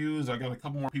interviews. I got a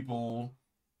couple more people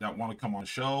that want to come on the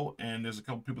show, and there's a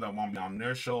couple people that want me on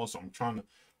their show, so I'm trying to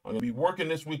I'm going to be working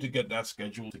this week to get that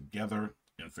schedule together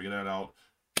and figure that out.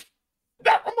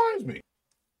 That reminds me,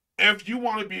 if you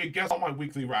want to be a guest on my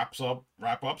weekly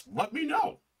wrap-ups, let me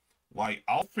know. Like,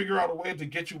 I'll figure out a way to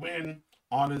get you in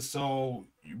on it so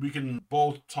we can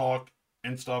both talk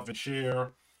and stuff and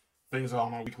share things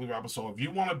on our weekly wrap-up. So if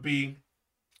you want to be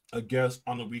a guest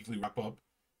on the weekly wrap-up,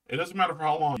 it doesn't matter for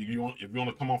how long. If you want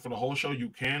to come on for the whole show, you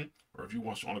can. Or if you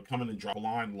want to come in and drop a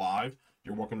line live,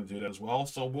 you're welcome to do that as well.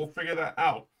 So we'll figure that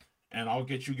out, and I'll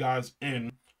get you guys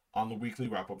in on the weekly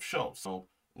wrap-up show. So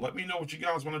let me know what you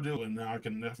guys want to do, and I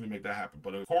can definitely make that happen.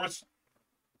 But of course,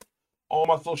 all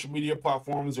my social media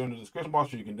platforms are in the description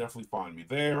box, so you can definitely find me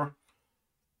there.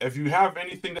 If you have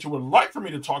anything that you would like for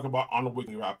me to talk about on the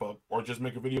weekly wrap-up, or just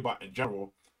make a video about in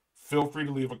general, feel free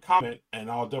to leave a comment,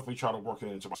 and I'll definitely try to work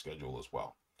it into my schedule as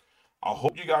well. I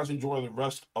hope you guys enjoy the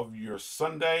rest of your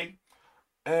Sunday.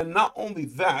 And not only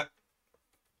that,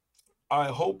 I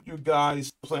hope you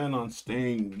guys plan on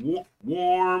staying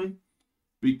warm,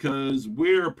 because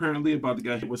we're apparently about to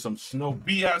get hit with some snow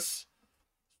BS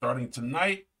starting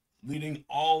tonight, leading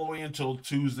all the way until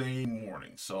Tuesday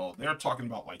morning. So they're talking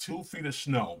about like 2 feet of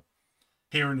snow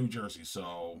here in New Jersey.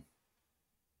 So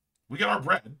we got our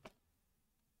bread.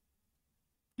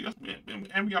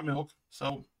 And we got milk.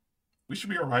 So we should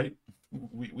be all right.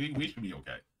 We should be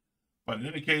okay. But in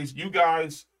any case, you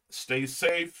guys stay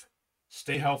safe,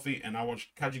 stay healthy, and I will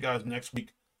catch you guys next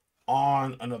week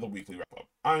on another weekly wrap-up.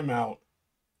 I'm out.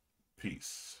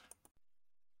 Peace.